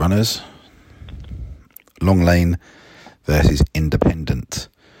Street Runners. Long Lane versus Independent.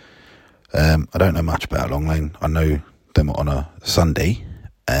 I don't know much about Long Lane. I know them on a Sunday,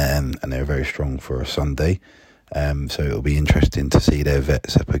 and they're very strong for a Sunday. So it'll be interesting to see their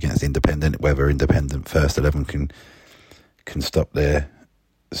vets up against Independent, whether Independent first 11 can stop their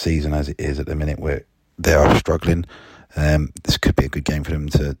season as it is at the minute, where they are struggling. This could be a good game for them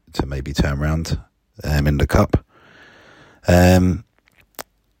to maybe turn around in the cup.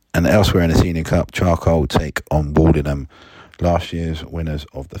 And elsewhere in the Senior Cup, Charcoal take on Waldenham, last year's winners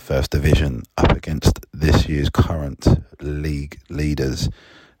of the First Division, up against this year's current league leaders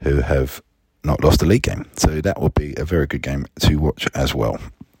who have not lost a league game. So that will be a very good game to watch as well.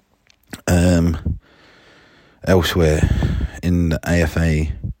 Elsewhere in the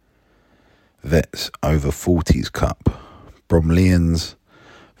AFA Vets over 40s Cup, Bromleyans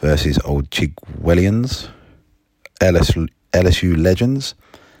versus Old Chigwellians, LSU Legends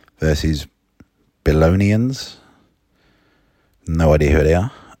versus Bellonians, no idea who they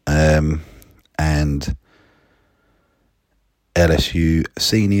are, and LSU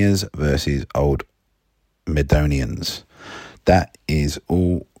Seniors versus Old Medonians. That is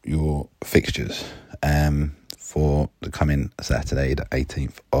all your fixtures for the coming Saturday, the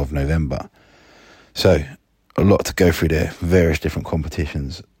 18th of November. So a lot to go through there, various different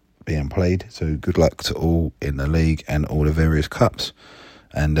competitions being played. So good luck to all in the league and all the various cups.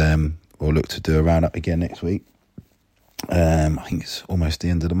 And we'll look to do a roundup again next week. I think it's almost the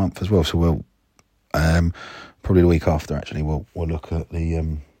end of the month as well. So we'll probably the week after, actually, we'll look at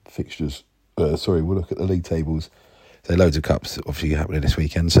the fixtures. We'll look at the league tables. So loads of cups obviously happening this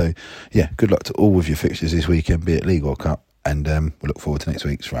weekend. So yeah, good luck to all with your fixtures this weekend, be it league or cup. And we look forward to next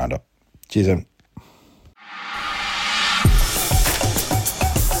week's roundup. Cheers, then.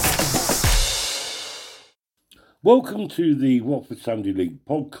 Welcome to the Watford Sunday League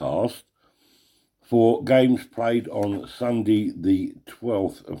podcast for games played on Sunday the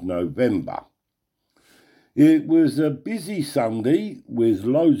 12th of November. It was a busy Sunday with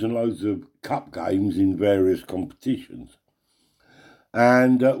loads and loads of cup games in various competitions.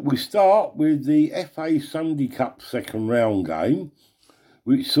 And we start with the FA Sunday Cup second round game,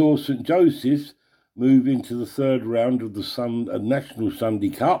 which saw St Joseph's move into the third round of the National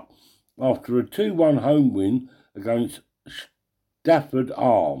Sunday Cup after a 2-1 home win against Stafford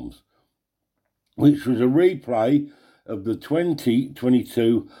Arms, which was a replay of the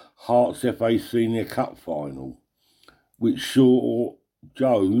 2022 Hearts FA Senior Cup final, which saw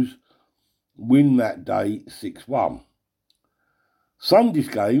Joes win that day 6-1. Sunday's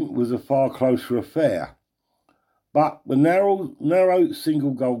game was a far closer affair, but the narrow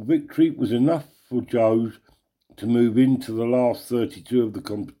single-goal victory was enough for Joes to move into the last 32 of the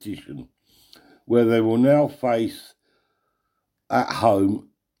competition, where they will now face at home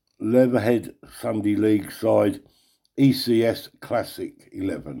Leatherhead Sunday League side ECS Classic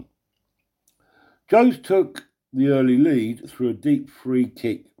 11. Joes took the early lead through a deep free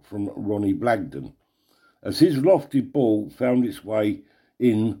kick from Ronnie Blagden, as his lofted ball found its way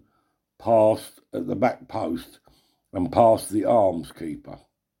in past at the back post and past the Arms keeper.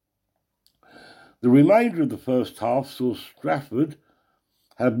 The remainder of the first half saw Stratford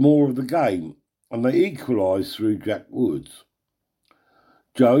had more of the game, and they equalised through Jack Woods.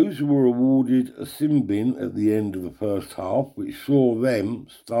 Joes were awarded a sin bin at the end of the first half, which saw them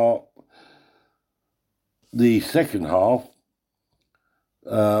start the second half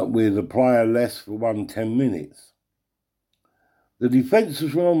with a player less for 110 minutes. The defence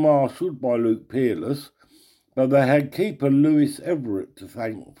was well marshalled by Luke Peerless, but they had keeper Lewis Everett to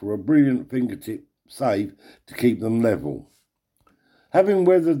thank for a brilliant fingertip save to keep them level. Having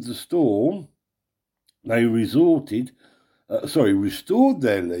weathered the storm, they restored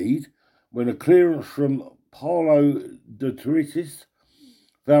their lead when a clearance from Paulo de Toritis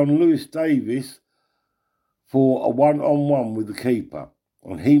found Lewis Davis for a one-on-one with the keeper,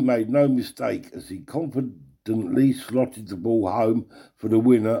 and he made no mistake as he confidently slotted the ball home for the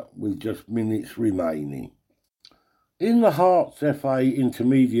winner with just minutes remaining. In the Hearts FA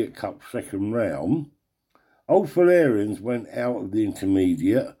Intermediate Cup second round, Old Falerians went out of the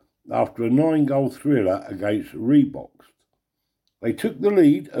intermediate after a 9-goal thriller against Reeboks. They took the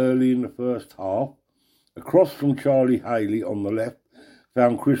lead early in the first half, A cross from Charlie Haley on the left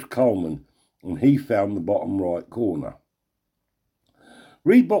found Chris Coleman, and he found the bottom right corner.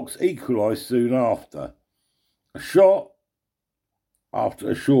 Reeboks equalised soon after. A shot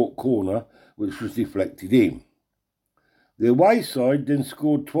after a short corner which was deflected in. The away side then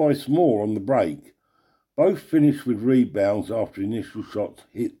scored twice more on the break. Both finished with rebounds after initial shots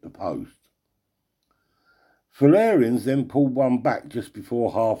hit the post. Fullerians then pulled one back just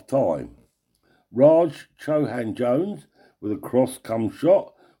before half-time. Raj Chauhan Jones with a cross-come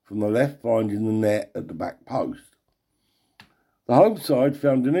shot from the left finding the net at the back post. The home side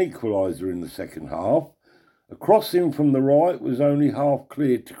found an equaliser in the second half. A crossing from the right was only half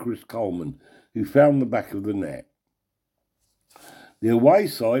cleared to Chris Coleman, who found the back of the net. The away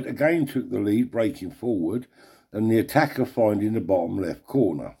side again took the lead, breaking forward, and the attacker finding the bottom left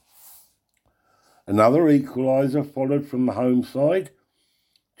corner. Another equaliser followed from the home side.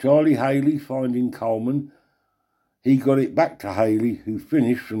 Charlie Haley finding Coleman. He got it back to Haley, who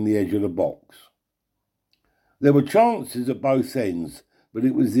finished from the edge of the box. There were chances at both ends, but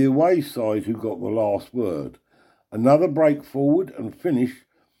it was the away side who got the last word. Another break forward and finish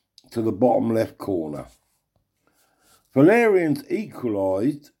to the bottom left corner. Fullerians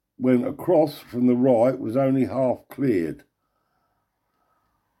equalised when a cross from the right was only half cleared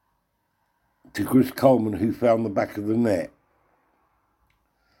to Chris Coleman, who found the back of the net.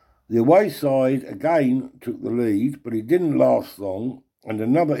 The away side again took the lead, but it didn't last long, and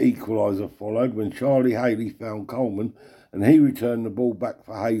another equaliser followed when Charlie Haley found Coleman, and he returned the ball back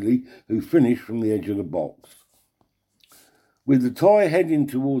for Haley, who finished from the edge of the box. With the tie heading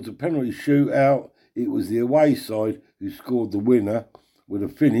towards a penalty shootout, it was the away side who scored the winner with a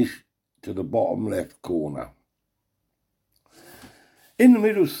finish to the bottom left corner. In the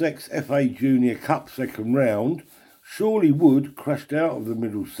Middlesex FA Junior Cup second round, Shawley Wood crashed out of the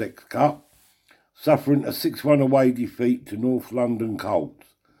Middlesex Cup, suffering a 6-1 away defeat to North London Colts.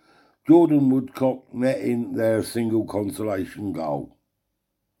 Jordan Woodcock netting their single consolation goal.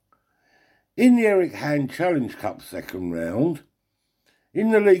 In the Eric Hand Challenge Cup second round,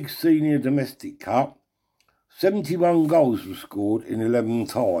 in the league's Senior Domestic Cup, 71 goals were scored in 11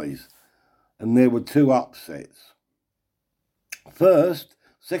 ties, and there were 2 upsets. First,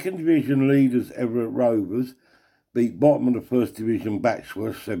 second division leaders Everett Rovers beat bottom of the first division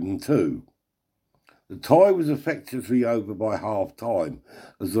Batchworth 7-2. The tie was effectively over by half-time,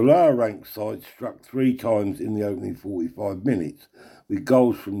 as the lower-ranked side struck 3 times in the opening 45 minutes, with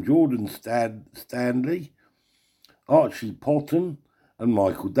goals from Jordan Stanley, Archie Potton and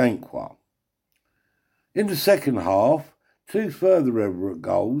Michael Danquah. In the second half, 2 further Everett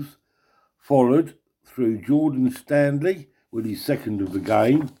goals followed through Jordan Stanley with his second of the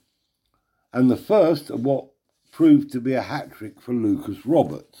game, and the first of what proved to be a hat-trick for Lucas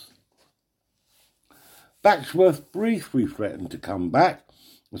Roberts. Batchworth briefly threatened to come back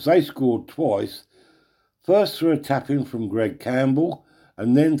as they scored twice, first through a tap-in from Greg Campbell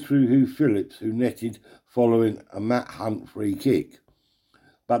and then through Hugh Phillips, who netted following a Matt Hunt free kick.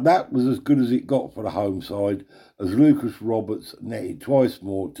 But that was as good as it got for the home side, as Lucas Roberts netted twice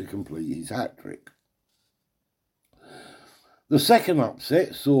more to complete his hat-trick. The second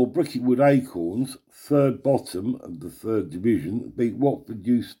upset saw Bricketwood Acorns, third bottom of the third division, beat Watford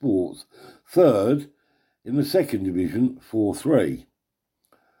Youth Sports, third in the second division, 4-3.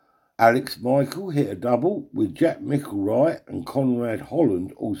 Alex Michael hit a double with Jack Micklewright and Conrad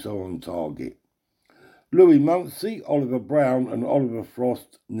Holland also on target. Louis Munsey, Oliver Brown and Oliver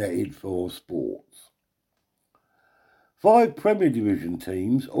Frost netted for Sports. 5 Premier Division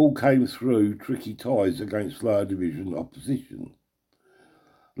teams all came through tricky ties against lower division opposition.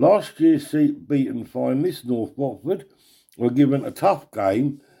 Last year's beaten finalists, North Watford, were given a tough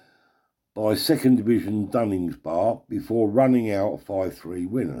game by second division Dunningsbar before running out 5-3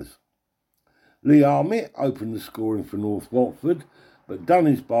 winners. Lee Armitt opened the scoring for North Watford, but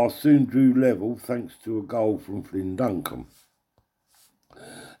Dunningsbar soon drew level thanks to a goal from Flynn Duncan.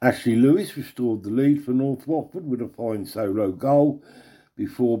 Ashley Lewis restored the lead for North Watford with a fine solo goal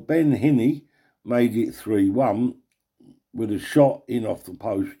before Ben Hinney made it 3-1 with a shot in off the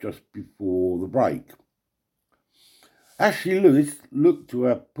post just before the break. Ashley Lewis looked to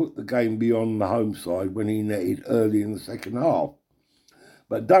have put the game beyond the home side when he netted early in the second half,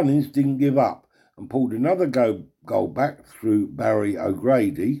 but Dunnings didn't give up and pulled another goal back through Barry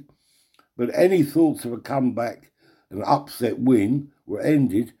O'Grady, but any thoughts of a comeback and upset win were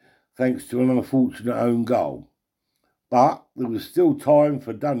ended thanks to an unfortunate own goal. But there was still time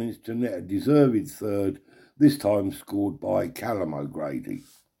for Dunnings to net a deserved third, this time scored by Callum O'Grady.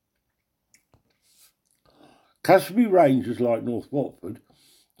 Casby Rangers, like North Watford,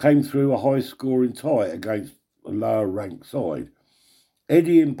 came through a high-scoring tie against a lower-ranked side,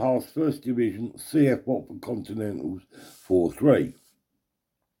 eddying past First Division CF Watford Continentals 4-3.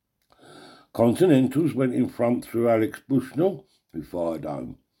 Continentals went in front through Alex Bushnell, who fired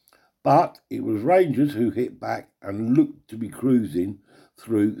home, but it was Rangers who hit back and looked to be cruising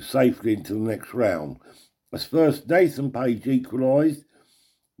through safely into the next round, as first Nathan Page equalised,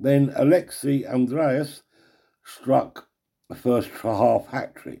 then Alexei Andreas struck the first half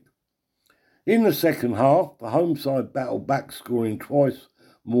hat-trick. In the second half, the home side battled back, scoring twice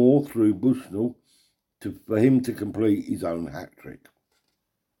more through Bushnell for him to complete his own hat-trick.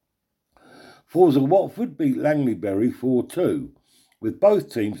 Forza Watford beat Langleybury 4-2, with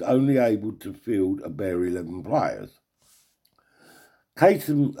both teams only able to field a bare 11 players.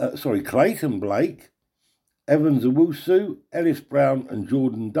 Clayton Blake, Evans Owusu, Ellis Brown and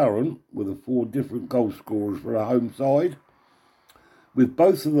Jordan Durrant were the 4 different goal scorers for the home side, with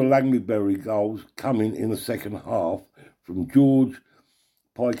both of the Langleybury goals coming in the second half from George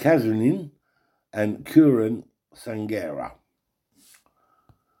Paikazanin and Kuran Sangera.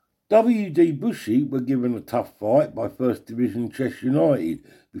 WD Bushy were given a tough fight by First Division Chess United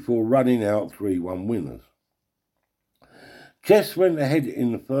before running out 3-1 winners. Chess went ahead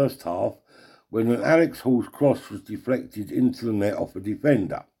in the first half when an Alex Hall's cross was deflected into the net off a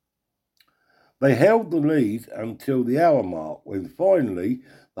defender. They held the lead until the hour mark, when finally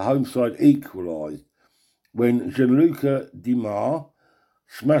the home side equalised when Gianluca Di Mar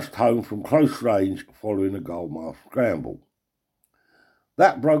smashed home from close range following a goalmouth scramble.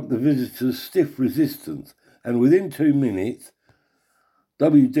 That broke the visitors' stiff resistance, and within 2 minutes,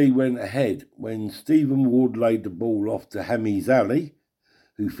 WD went ahead when Stephen Ward laid the ball off to Hamiz Ali,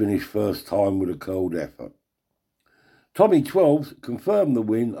 who finished first time with a curled effort. Tommy 12 confirmed the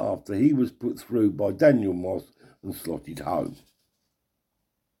win after he was put through by Daniel Moss and slotted home.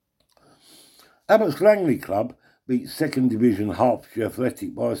 Abbots Langley Club beat 2nd Division Hertfordshire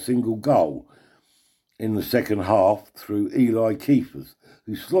Athletic by a single goal in the second half through Eli Keefers,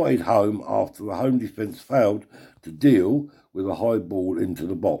 who slotted home after the home defence failed to deal with a high ball into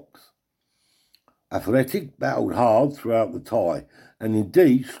the box. Athletic battled hard throughout the tie and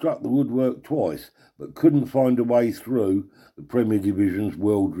indeed struck the woodwork twice, but couldn't find a way through the Premier Division's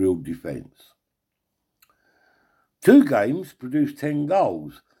well-drilled defence. 2 games produced 10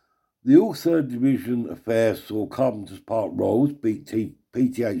 goals. The all Third Division affair saw Carpenters Park Royals beat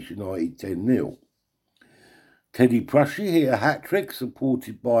PTH United 10-0. Teddy Prushy hit a hat-trick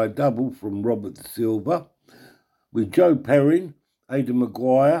supported by a double from Robert De Silva, with Joe Perrin, Aidan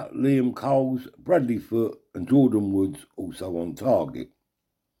Maguire, Liam Coles, Bradley Foote and Jordan Woods also on target.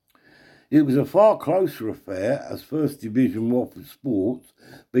 It was a far closer affair as First Division Watford Sports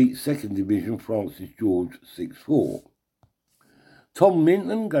beat 2nd Division Francis George 6-4. Tom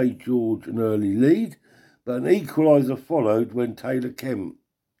Minton gave George an early lead, but an equaliser followed when Taylor Kemp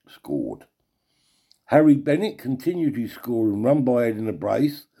scored. Harry Bennett continued his scoring run by heading a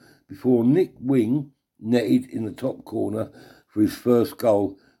brace before Nick Wing netted in the top corner for his first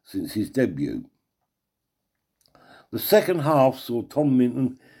goal since his debut. The second half saw Tom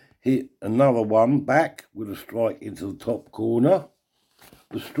Minton hit another one back with a strike into the top corner.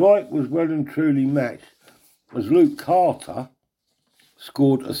 The strike was well and truly matched as Luke Carter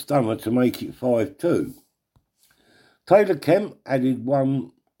scored a stunner to make it 5-2. Taylor Kemp added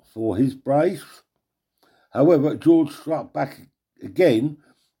one for his brace. However, George struck back again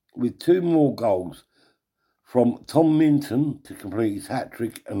with 2 more goals from Tom Minton to complete his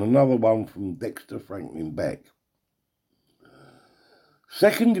hat-trick and another one from Dexter Franklin Beck.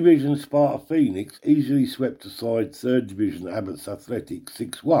 2nd Division Sparta Phoenix easily swept aside 3rd Division Abbots Athletic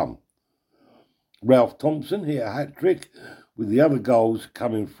 6-1. Ralph Thompson hit a hat-trick, with the other goals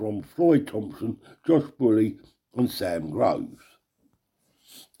coming from Floyd Thompson, Josh Bully and Sam Groves.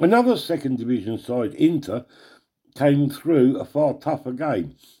 Another 2nd Division side, Inter, came through a far tougher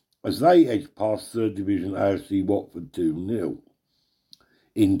game as they edged past 3rd Division AFC Watford 2-0.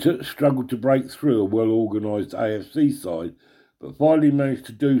 Inter struggled to break through a well-organised AFC side, but finally managed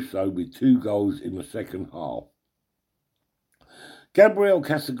to do so with 2 goals in the second half. Gabriel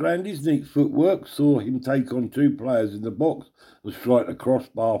Casagrande's neat footwork saw him take on 2 players in the box and strike a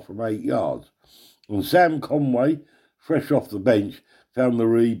crossbar from 8 yards, and Sam Conway, fresh off the bench, found the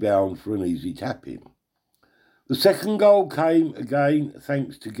rebound for an easy tap-in. The second goal came again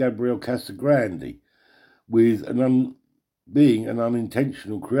thanks to Gabriel Casagrande, with being an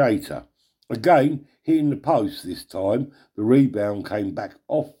unintentional creator. Again, hitting the post this time, the rebound came back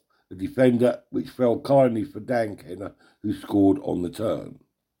off the defender, which fell kindly for Dan Kenner, who scored on the turn.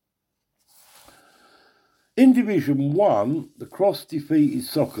 In Division 1, the Cross defeated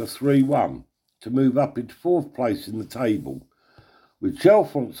Soccer 3-1 to move up into 4th place in the table, with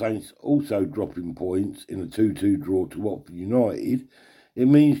Chalfont Saints also dropping points in a 2-2 draw to Watford United. It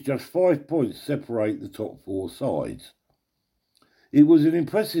means just 5 points separate the top 4 sides. It was an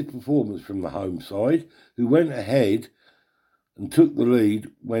impressive performance from the home side, who went ahead and took the lead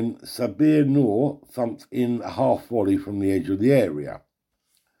when Sabir Noor thumped in a half volley from the edge of the area.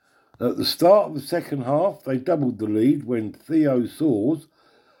 At the start of the second half, they doubled the lead when Theo Soares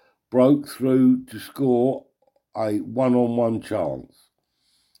broke through to score a one-on-one chance.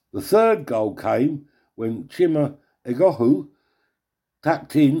 The third goal came when Chima Egohu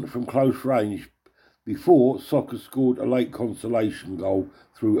tapped in from close range before Soccer scored a late consolation goal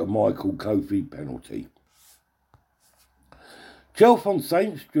through a Michael Kofi penalty. Chalfont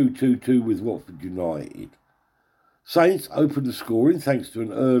Saints drew 2-2 with Watford United. Saints opened the scoring thanks to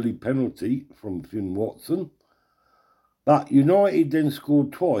an early penalty from Finn Watson, but United then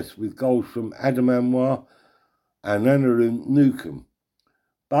scored twice with goals from Adam Anwar and Anarun Newcombe.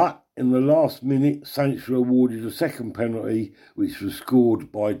 But in the last minute, Saints were awarded a second penalty, which was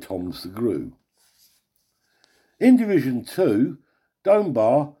scored by Tom Segru. In Division 2,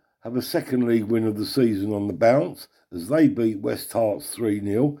 Dunbar have a second league win of the season on the bounce as they beat West Herts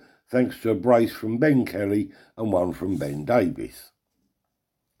 3-0 thanks to a brace from Ben Kelly and one from Ben Davis.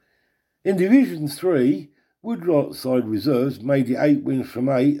 In Division 3, Woodside Reserves made it 8 wins from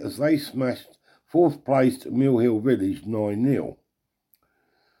 8 as they smashed 4th placed Mill Hill Village 9-0.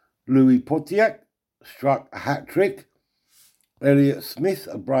 Louis Potiak struck a hat-trick, Elliot Smith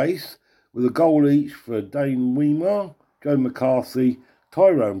a brace, with a goal each for Dane Weimar, Joe McCarthy,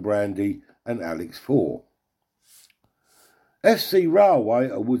 Tyrone Brandy and Alex Four. FC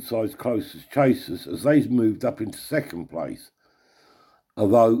Railway are Woodside's closest chasers as they moved up into second place,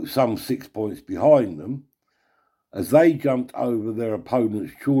 although some 6 points behind them, as they jumped over their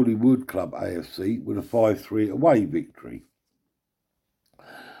opponents Chorley Wood Club AFC with a 5-3 away victory.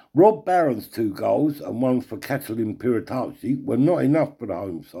 Rob Barron's 2 goals and one for Catalin Piratachi were not enough for the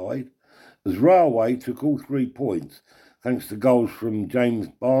home side, as Railway took all 3 points thanks to goals from James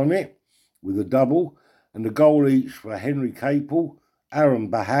Barnett with a double and a goal each for Henry Capel,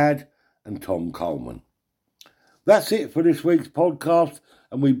 Aaron Bahad and Tom Coleman. That's it for this week's podcast,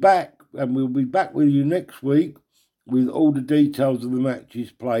 and we'll be back with you next week with all the details of the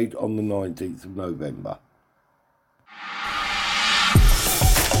matches played on the 19th of November.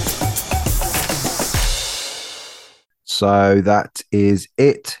 So that is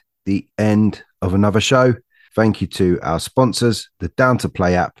it, the end of another show. Thank you to our sponsors, the Down to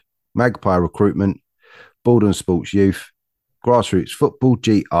Play app, Magpie Recruitment, Baldwin Sports Youth, Grassroots Football,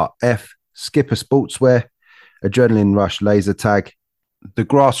 GRF, Skipper Sportswear, Adrenaline Rush Laser Tag, the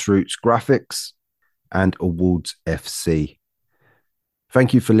Grassroots Graphics, and Awards FC.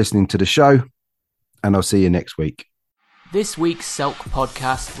 Thank you for listening to the show, and I'll see you next week. This week's Selk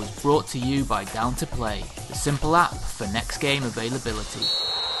podcast was brought to you by Down to Play, the simple app for next game availability.